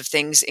different kinds of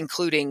things,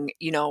 including,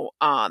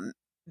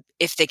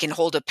 if they can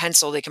hold a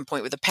pencil, they can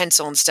point with a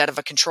pencil instead of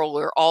a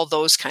controller. All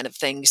those kind of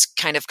things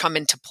kind of come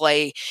into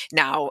play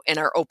now and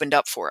are opened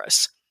up for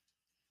us.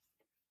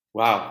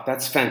 Wow,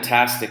 that's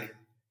fantastic.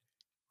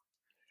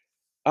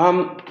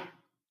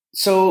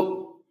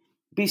 So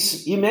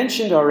you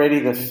mentioned already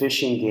the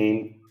fishing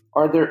game.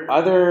 Are there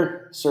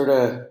other sort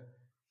of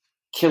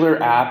killer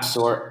apps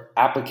or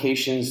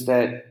applications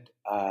that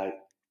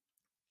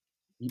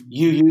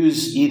you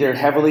use either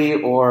heavily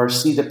or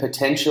see the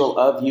potential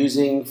of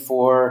using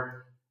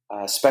for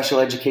special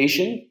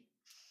education?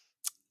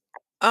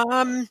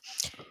 Um,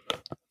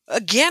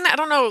 Again, I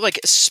don't know, like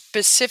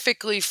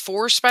specifically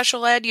for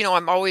special ed.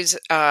 I'm always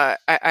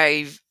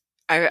I've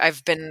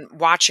been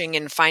watching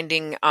and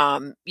finding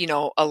a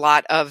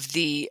lot of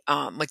the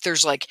like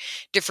there's like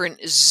different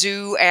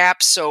zoo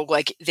apps, so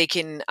like they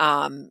can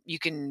you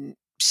can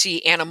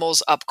see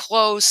animals up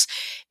close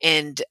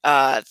and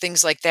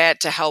things like that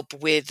to help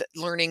with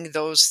learning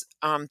those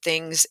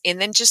things,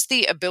 and then just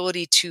the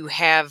ability to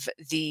have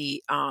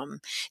the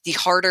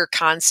harder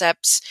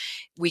concepts,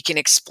 we can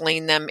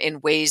explain them in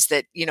ways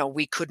that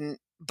we couldn't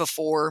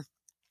before.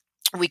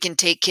 We can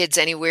take kids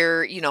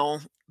anywhere,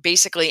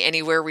 basically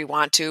anywhere we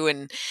want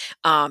to,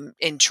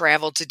 and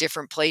travel to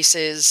different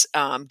places,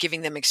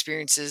 giving them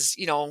experiences,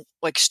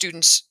 like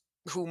students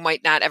who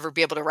might not ever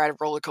be able to ride a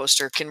roller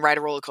coaster can ride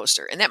a roller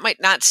coaster, and that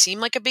might not seem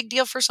like a big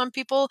deal for some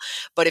people,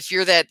 but if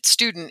you're that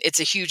student, it's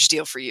a huge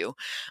deal for you.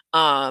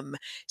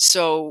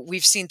 So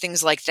we've seen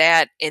things like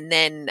that, and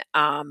then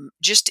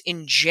just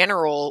in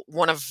general,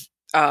 one of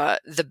the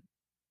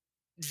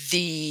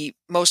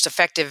most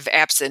effective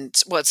apps, and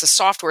well, it's a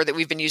software that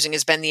we've been using,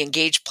 has been the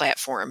Engage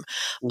platform.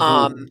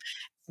 Mm-hmm.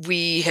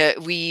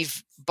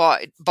 We've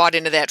bought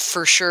into that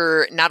for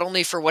sure, not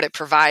only for what it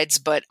provides,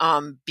 but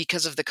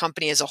because of the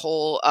company as a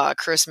whole.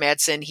 Chris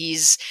Madsen,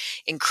 he's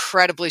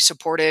incredibly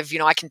supportive.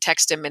 I can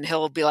text him and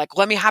he'll be like,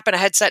 let me hop in a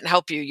headset and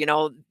help you.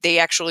 They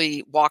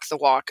actually walk the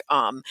walk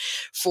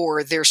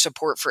for their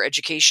support for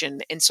education.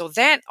 And so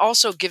that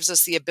also gives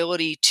us the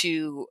ability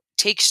to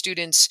take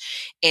students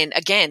and,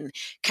 again,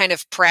 kind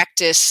of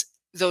practice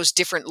those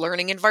different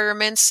learning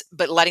environments,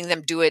 but letting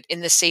them do it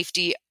in the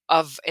safety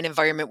of an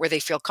environment where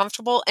they feel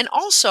comfortable, and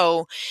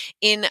also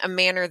in a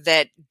manner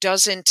that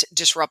doesn't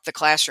disrupt the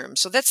classroom.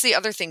 So that's the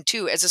other thing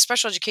too. As a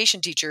special education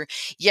teacher,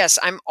 yes,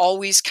 I'm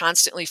always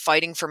constantly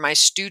fighting for my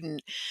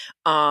student,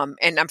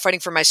 and I'm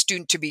fighting for my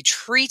student to be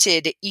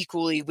treated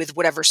equally with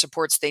whatever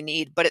supports they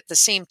need. But at the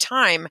same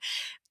time,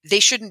 they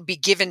shouldn't be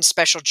given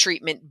special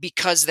treatment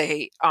because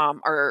they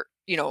are,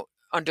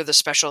 under the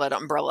special ed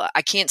umbrella.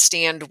 I can't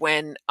stand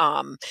when,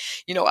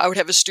 I would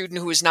have a student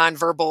who was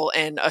nonverbal,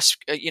 and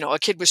a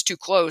kid was too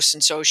close,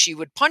 and so she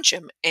would punch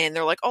him, and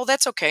they're like, "Oh,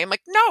 that's okay." I'm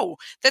like, "No,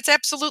 that's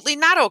absolutely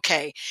not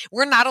okay.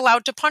 We're not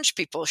allowed to punch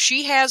people.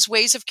 She has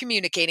ways of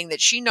communicating that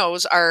she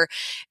knows are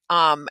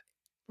um,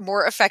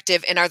 more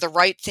effective and are the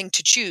right thing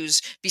to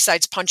choose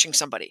besides punching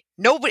somebody.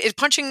 Nobody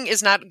punching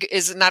is not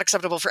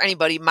acceptable for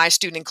anybody, my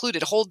student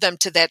included. Hold them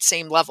to that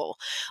same level.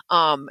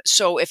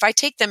 So if I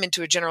take them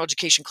into a general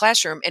education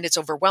classroom and it's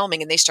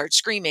overwhelming and they start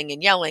screaming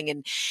and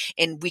yelling,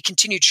 and we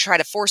continue to try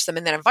to force them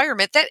in that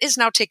environment, that is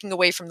now taking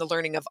away from the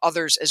learning of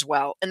others as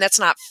well, and that's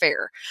not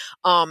fair.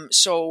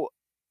 So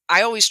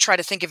I always try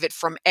to think of it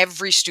from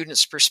every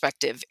student's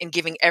perspective and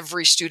giving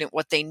every student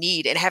what they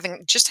need, and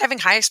having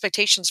high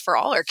expectations for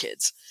all our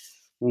kids.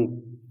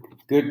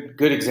 Good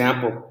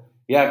example.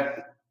 Yeah,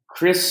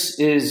 Chris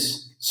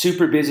is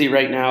super busy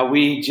right now.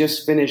 We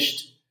just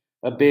finished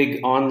a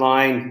big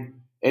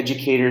online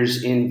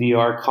educators in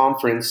VR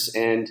conference,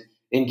 and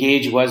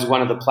Engage was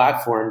one of the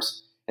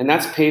platforms, and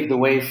that's paved the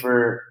way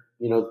for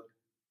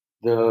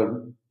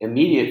the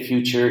immediate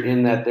future,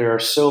 in that there are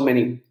so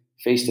many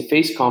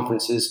face-to-face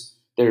conferences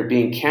that are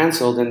being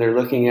canceled, and they're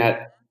looking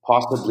at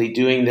possibly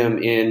doing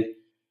them in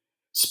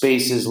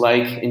spaces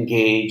like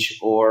Engage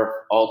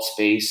or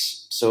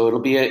AltSpace. So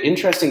it'll be an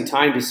interesting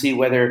time to see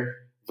whether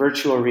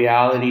virtual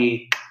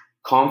reality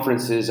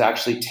conferences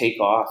actually take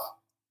off.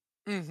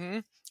 Mm-hmm.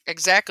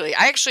 Exactly.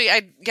 I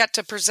got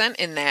to present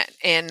in that,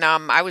 and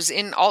I was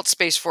in alt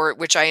space for it,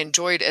 which I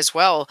enjoyed as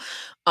well.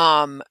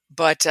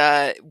 But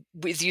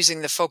with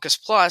using the Focus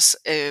Plus,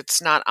 it's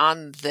not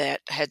on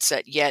that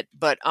headset yet.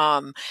 But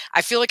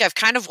I feel like I've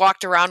kind of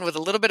walked around with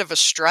a little bit of a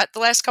strut the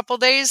last couple of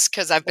days,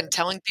 because I've been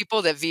telling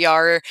people that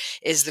VR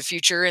is the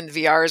future and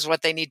VR is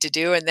what they need to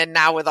do. And then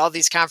now with all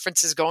these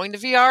conferences going to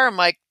VR, I'm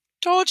like,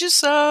 told you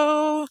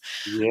so.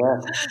 Yeah,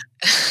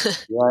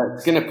 yeah,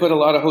 it's going to put a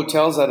lot of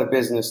hotels out of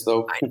business,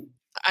 though.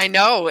 I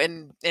know,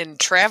 and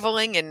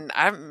traveling, and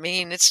I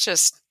mean, it's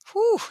just,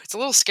 whew, it's a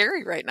little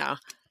scary right now.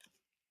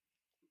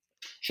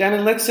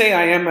 Shannon, let's say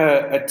I am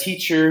a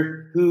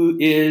teacher who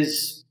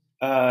is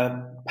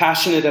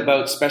passionate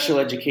about special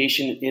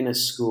education in a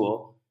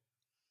school.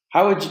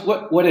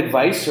 What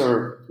advice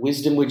or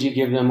wisdom would you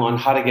give them on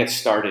how to get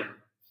started?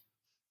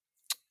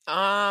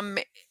 Um,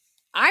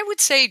 I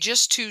would say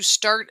just to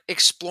start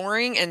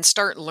exploring and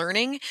start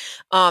learning.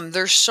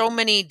 There's so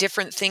many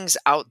different things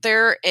out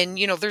there. And,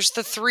 there's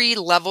the three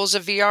levels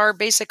of VR.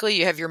 Basically,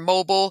 you have your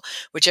mobile,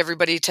 which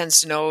everybody tends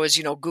to know as,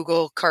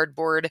 Google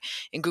Cardboard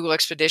and Google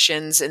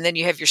Expeditions. And then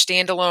you have your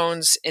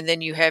standalones. And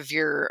then you have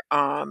your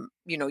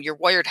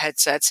wired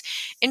headsets.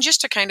 And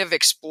just to kind of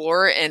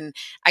explore. And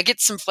I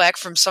get some flack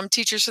from some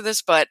teachers for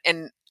this,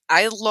 and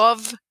I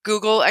love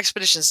Google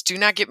Expeditions. Do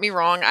not get me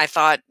wrong. I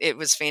thought it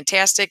was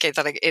fantastic. I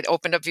thought it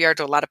opened up VR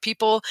to a lot of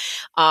people.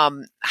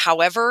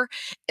 However,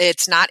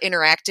 it's not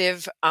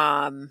interactive.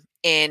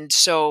 And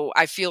so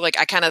I feel like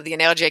the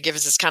analogy I give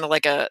is it's kind of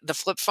like the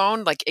flip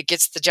phone. Like it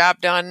gets the job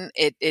done.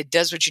 It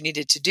does what you need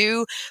it to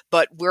do,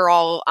 but we're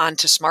all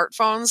onto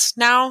smartphones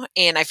now.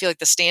 And I feel like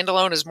the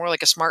standalone is more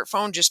like a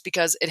smartphone just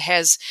because it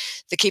has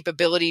the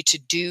capability to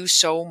do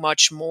so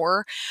much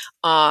more.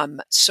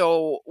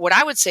 So what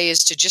I would say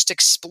is to just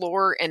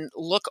explore and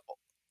look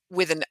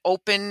with an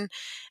open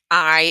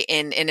eye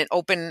and an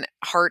open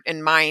heart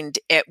and mind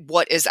at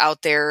what is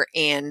out there,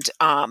 and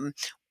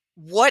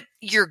what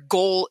your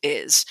goal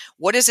is.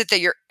 What is it that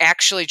you're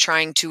actually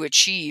trying to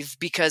achieve?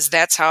 Because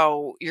that's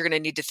how you're going to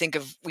need to think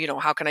of,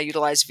 how can I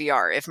utilize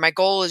VR? If my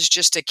goal is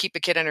just to keep a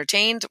kid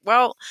entertained,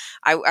 well,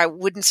 I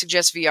wouldn't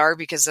suggest VR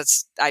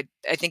because I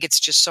think it's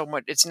just so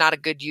much, it's not a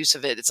good use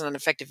of it. It's not an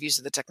effective use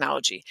of the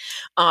technology.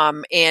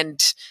 And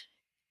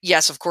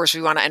yes, of course,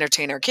 we want to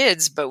entertain our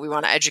kids, but we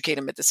want to educate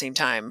them at the same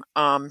time.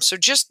 So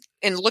just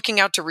in looking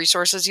out to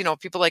resources,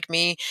 people like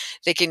me,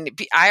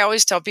 I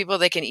always tell people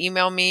they can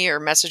email me or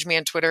message me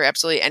on Twitter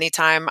absolutely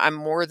anytime. I'm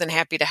more than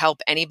happy to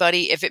help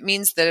anybody. If it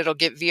means that it'll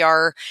get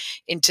VR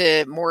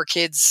into more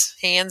kids'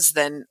 hands,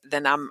 then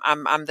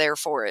I'm there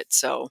for it.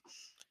 So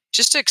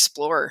just to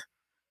explore.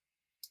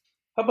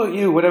 How about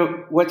you?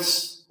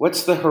 What's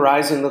the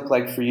horizon look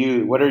like for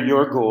you? What are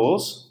your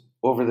goals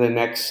over the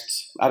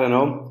next, I don't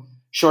know,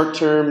 short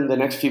term, the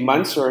next few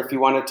months, or if you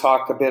want to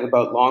talk a bit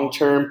about long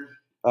term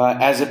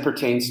as it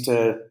pertains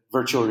to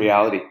virtual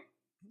reality?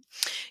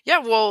 Yeah,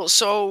 well,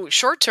 so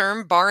short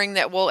term, barring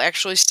that we'll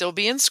actually still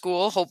be in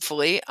school,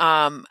 hopefully,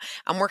 I'm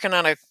working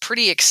on a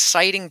pretty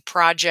exciting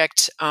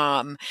project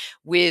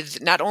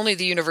with not only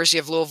the University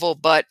of Louisville,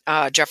 but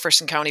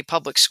Jefferson County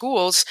Public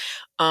Schools.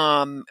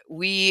 I've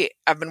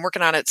been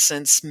working on it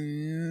since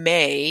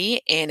May,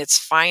 and it's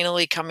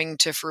finally coming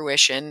to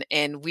fruition.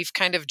 And we've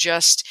kind of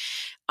just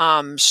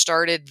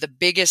started the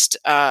biggest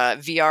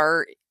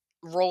VR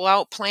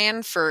rollout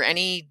plan for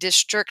any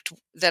district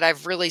that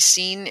I've really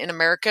seen in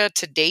America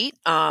to date.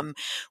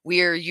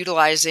 We are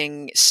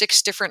utilizing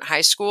 6 different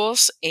high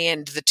schools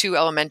and the 2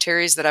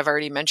 elementaries that I've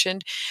already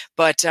mentioned.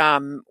 But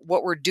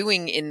what we're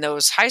doing in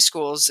those high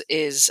schools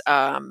is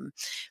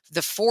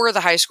the 4 of the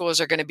high schools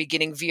are going to be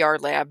getting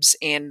VR labs,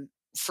 and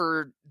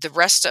for the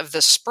rest of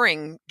the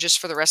spring, just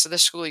for the rest of the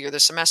school year, the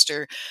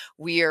semester,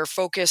 we are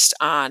focused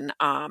on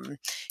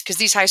because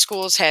these high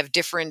schools have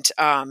different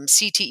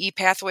CTE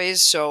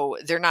pathways, so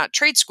they're not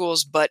trade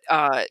schools, but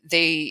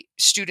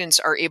students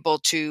are able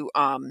to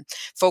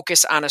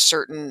focus on a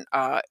certain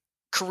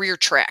career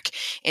track.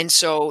 And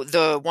so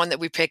the one that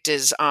we picked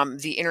is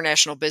the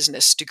international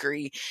business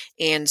degree.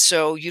 And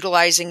so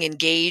utilizing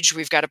Engage,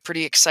 we've got a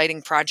pretty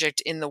exciting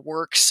project in the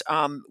works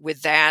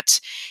with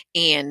that.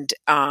 And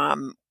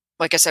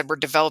like I said, we're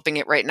developing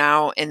it right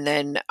now. And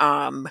then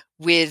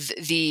with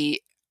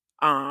the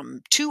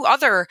 2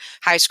 other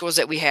high schools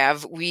that we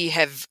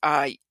have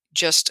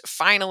just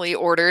finally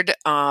ordered.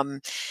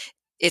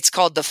 It's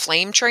called the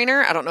Flame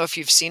Trainer. I don't know if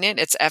you've seen it.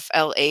 It's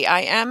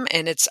FLAIM,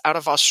 and it's out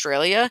of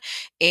Australia.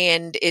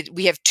 And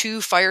we have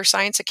 2 Fire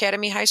Science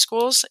Academy high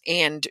schools,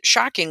 and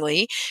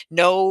shockingly,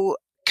 no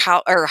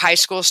high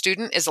school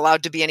student is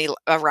allowed to be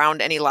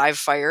around any live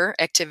fire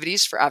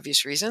activities for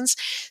obvious reasons.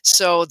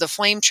 So the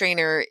Flame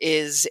Trainer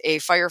is a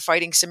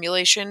firefighting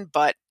simulation,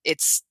 but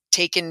it's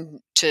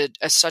taken to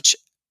such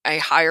a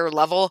higher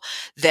level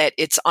that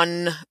it's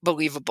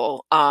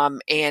unbelievable.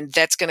 And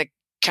that's going to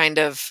kind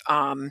of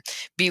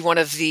be one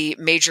of the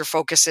major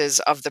focuses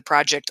of the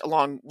project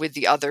along with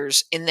the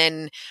others. And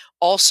then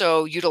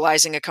also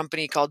utilizing a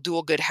company called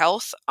Dual Good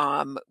Health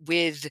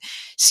with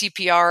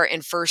CPR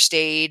and first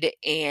aid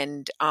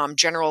and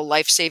general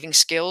life-saving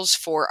skills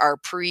for our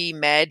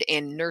pre-med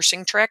and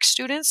nursing track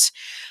students.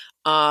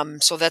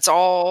 So that's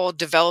all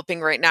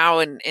developing right now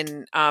and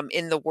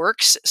in the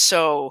works.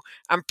 So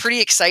I'm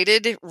pretty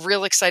excited,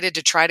 real excited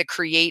to try to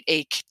create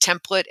a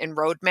template and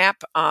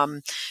roadmap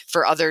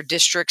for other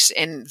districts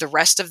and the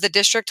rest of the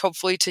district,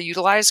 hopefully to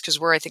utilize, because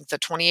we're, I think, the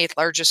 28th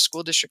largest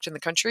school district in the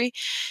country.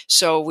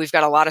 So we've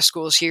got a lot of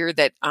schools here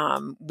that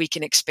we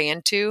can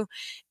expand to.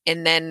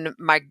 And then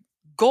my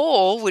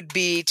goal would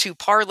be to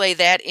parlay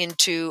that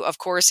into, of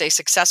course, a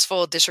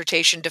successful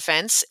dissertation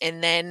defense.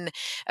 And then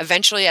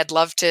eventually I'd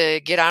love to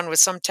get on with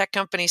some tech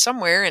company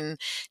somewhere and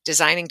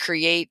design and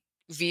create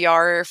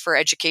VR for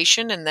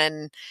education, and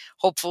then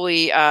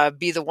hopefully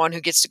be the one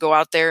who gets to go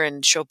out there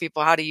and show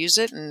people how to use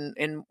it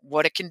and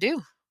what it can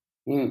do.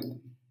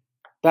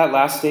 That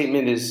last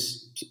statement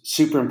is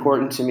super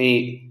important to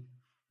me.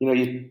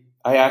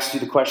 I asked you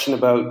the question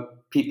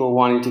about people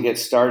wanting to get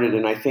started,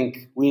 and I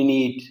think we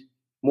need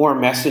more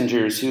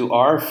messengers who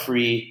are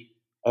free,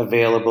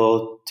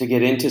 available to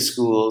get into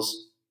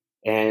schools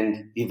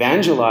and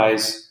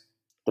evangelize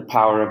the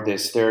power of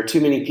this. There are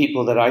too many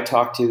people that I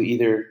talk to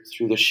either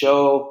through the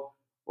show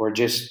or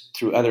just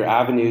through other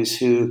avenues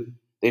who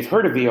they've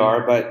heard of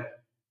VR,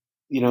 but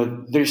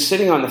they're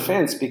sitting on the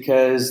fence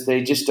because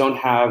they just don't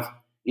have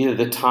either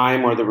the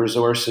time or the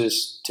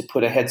resources to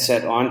put a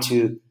headset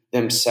onto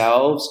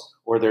themselves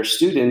or their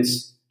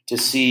students to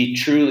see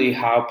truly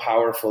how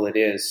powerful it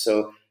is.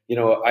 So,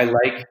 I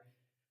like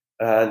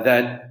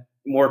that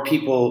more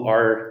people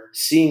are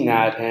seeing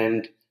that.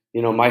 And,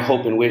 my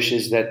hope and wish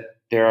is that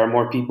there are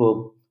more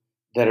people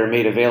that are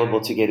made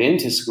available to get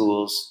into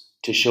schools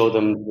to show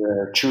them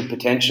the true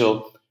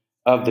potential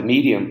of the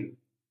medium.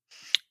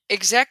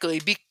 Exactly,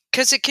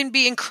 because it can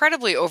be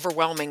incredibly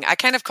overwhelming. I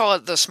kind of call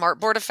it the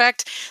smartboard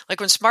effect.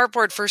 Like when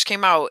smartboard first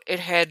came out, it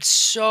had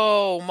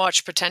so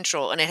much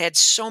potential and it had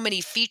so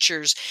many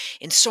features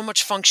and so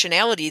much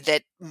functionality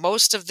that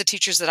most of the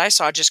teachers that I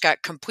saw just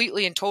got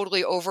completely and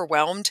totally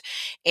overwhelmed,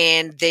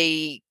 and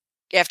they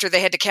after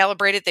they had to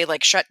calibrate it, they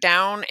like shut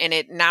down, and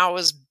it now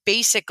is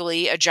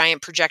basically a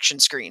giant projection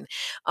screen,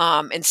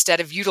 instead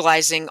of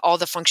utilizing all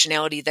the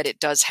functionality that it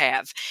does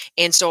have.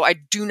 And so I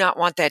do not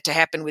want that to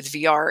happen with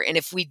VR. And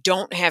if we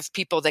don't have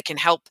people that can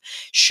help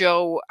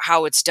show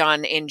how it's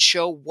done and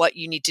show what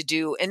you need to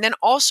do, and then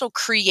also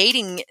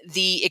creating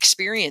the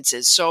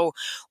experiences. So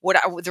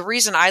the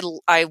reason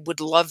I would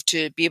love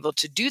to be able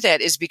to do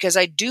that is because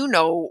I do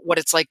know what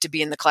it's like to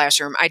be in the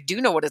classroom. I do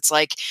know what it's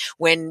like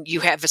when you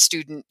have a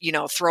student,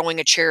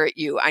 throwing a chair at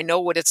you. I know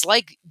what it's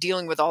like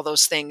dealing with all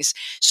those things.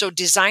 So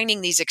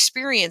designing these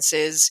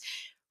experiences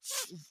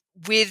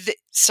with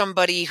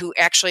somebody who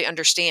actually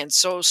understands.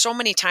 So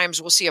many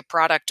times we'll see a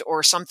product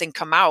or something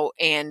come out,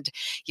 and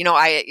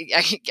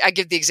I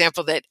give the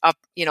example that up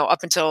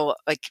until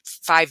like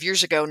 5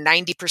 years ago,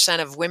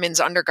 90% of women's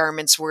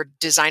undergarments were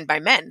designed by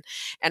men,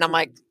 and I'm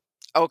like,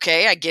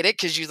 okay, I get it,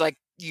 because you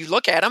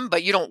look at them,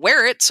 but you don't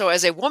wear it. So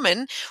as a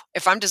woman,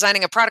 if I'm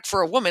designing a product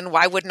for a woman,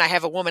 why wouldn't I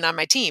have a woman on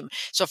my team?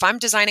 So if I'm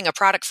designing a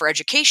product for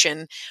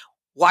education,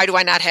 why do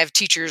I not have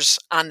teachers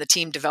on the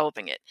team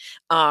developing it?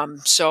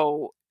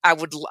 So I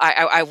would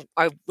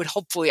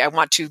hopefully I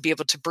want to be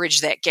able to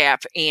bridge that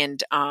gap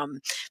and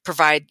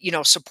provide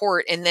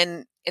support,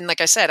 and like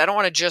I said, I don't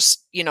want to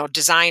just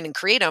design and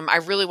create them. I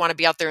really want to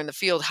be out there in the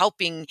field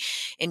helping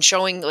and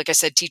showing, like I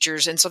said,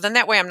 teachers, and so then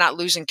that way I'm not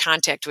losing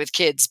contact with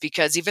kids,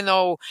 because even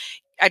though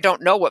I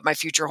don't know what my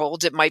future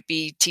holds, it might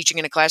be teaching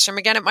in a classroom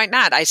again, it might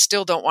not. I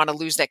still don't want to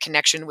lose that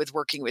connection with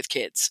working with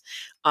kids.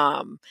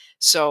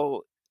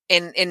 So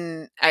and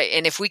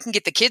if we can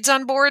get the kids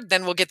on board,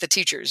 then we'll get the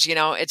teachers.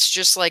 It's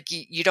just like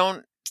you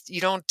don't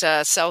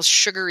sell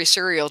sugary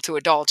cereal to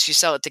adults, you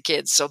sell it to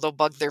kids, so they'll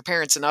bug their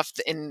parents enough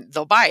and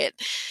they'll buy it.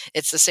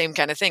 It's the same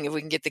kind of thing. If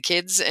we can get the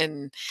kids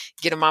and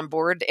get them on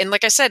board, and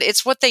like I said,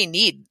 it's what they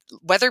need,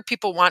 whether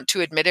people want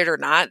to admit it or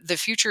not. The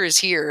future is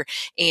here,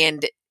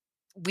 and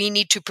we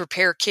need to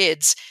prepare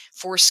kids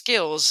for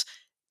skills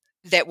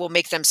that will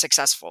make them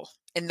successful.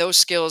 And those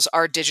skills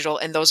are digital,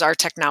 and those are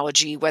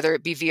technology, whether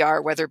it be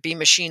VR, whether it be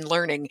machine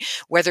learning,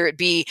 whether it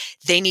be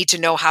they need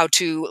to know how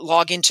to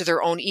log into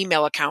their own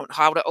email account,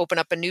 how to open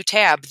up a new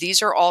tab.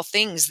 These are all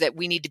things that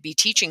we need to be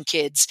teaching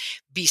kids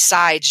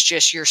besides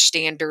just your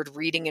standard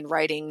reading and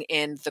writing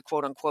and the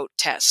quote unquote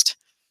test.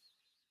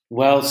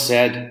 Well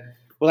said.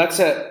 Well, that's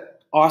an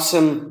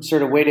awesome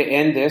sort of way to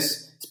end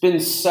this. It's been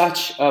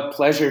such a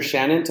pleasure,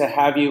 Shannon, to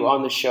have you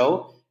on the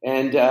show.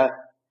 And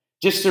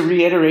just to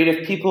reiterate,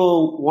 if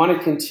people want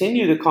to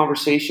continue the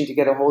conversation to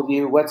get a hold of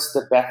you, what's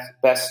the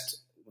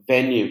best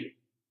venue?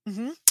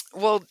 Mm-hmm.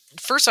 Well,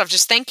 first off,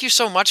 just thank you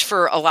so much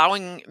for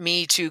allowing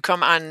me to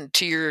come on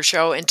to your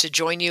show and to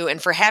join you,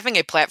 and for having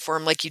a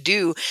platform like you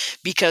do,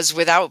 because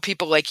without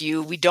people like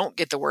you, we don't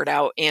get the word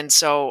out. And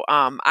so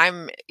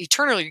I'm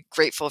eternally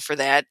grateful for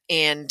that,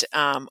 and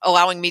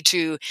allowing me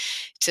to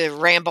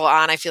ramble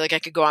on. I feel like I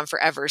could go on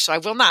forever, so I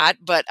will not,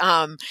 but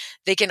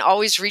they can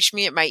always reach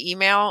me at my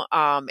email.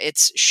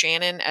 It's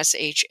Shannon,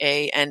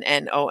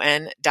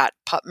 SHANNON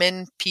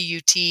 .Putman,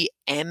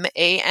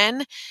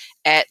 PUTMAN,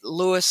 at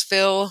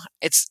Louisville.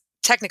 It's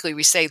technically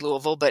we say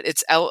Louisville, but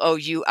it's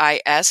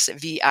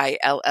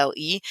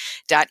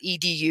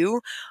LOUISVILLE.edu.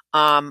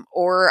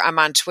 Or I'm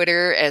on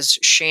Twitter as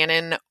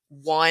Shannon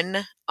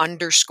 _Putman,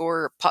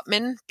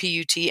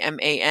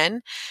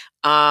 PUTMAN.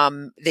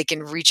 They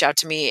can reach out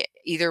to me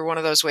either one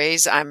of those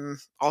ways. I'm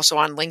also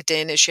on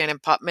LinkedIn as Shannon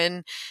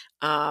Putman.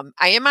 I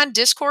am on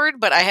Discord,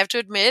 but I have to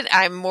admit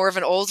I'm more of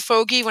an old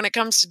fogey when it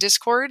comes to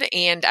Discord,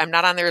 and I'm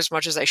not on there as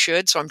much as I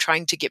should. So I'm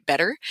trying to get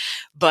better,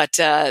 but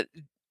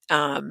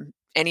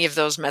any of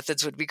those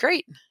methods would be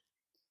great.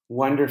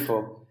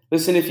 Wonderful.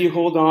 Listen, if you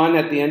hold on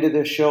at the end of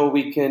the show,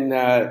 we can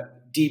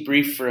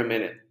debrief for a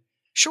minute.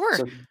 Sure.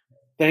 So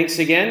thanks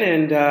again,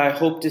 and I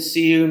hope to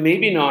see you,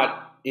 maybe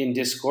not in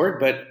Discord,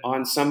 but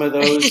on some of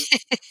those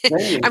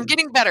venues. I'm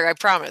getting better, I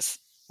promise.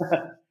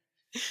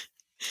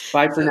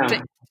 Bye for now.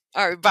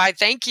 All right, bye.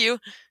 Thank you.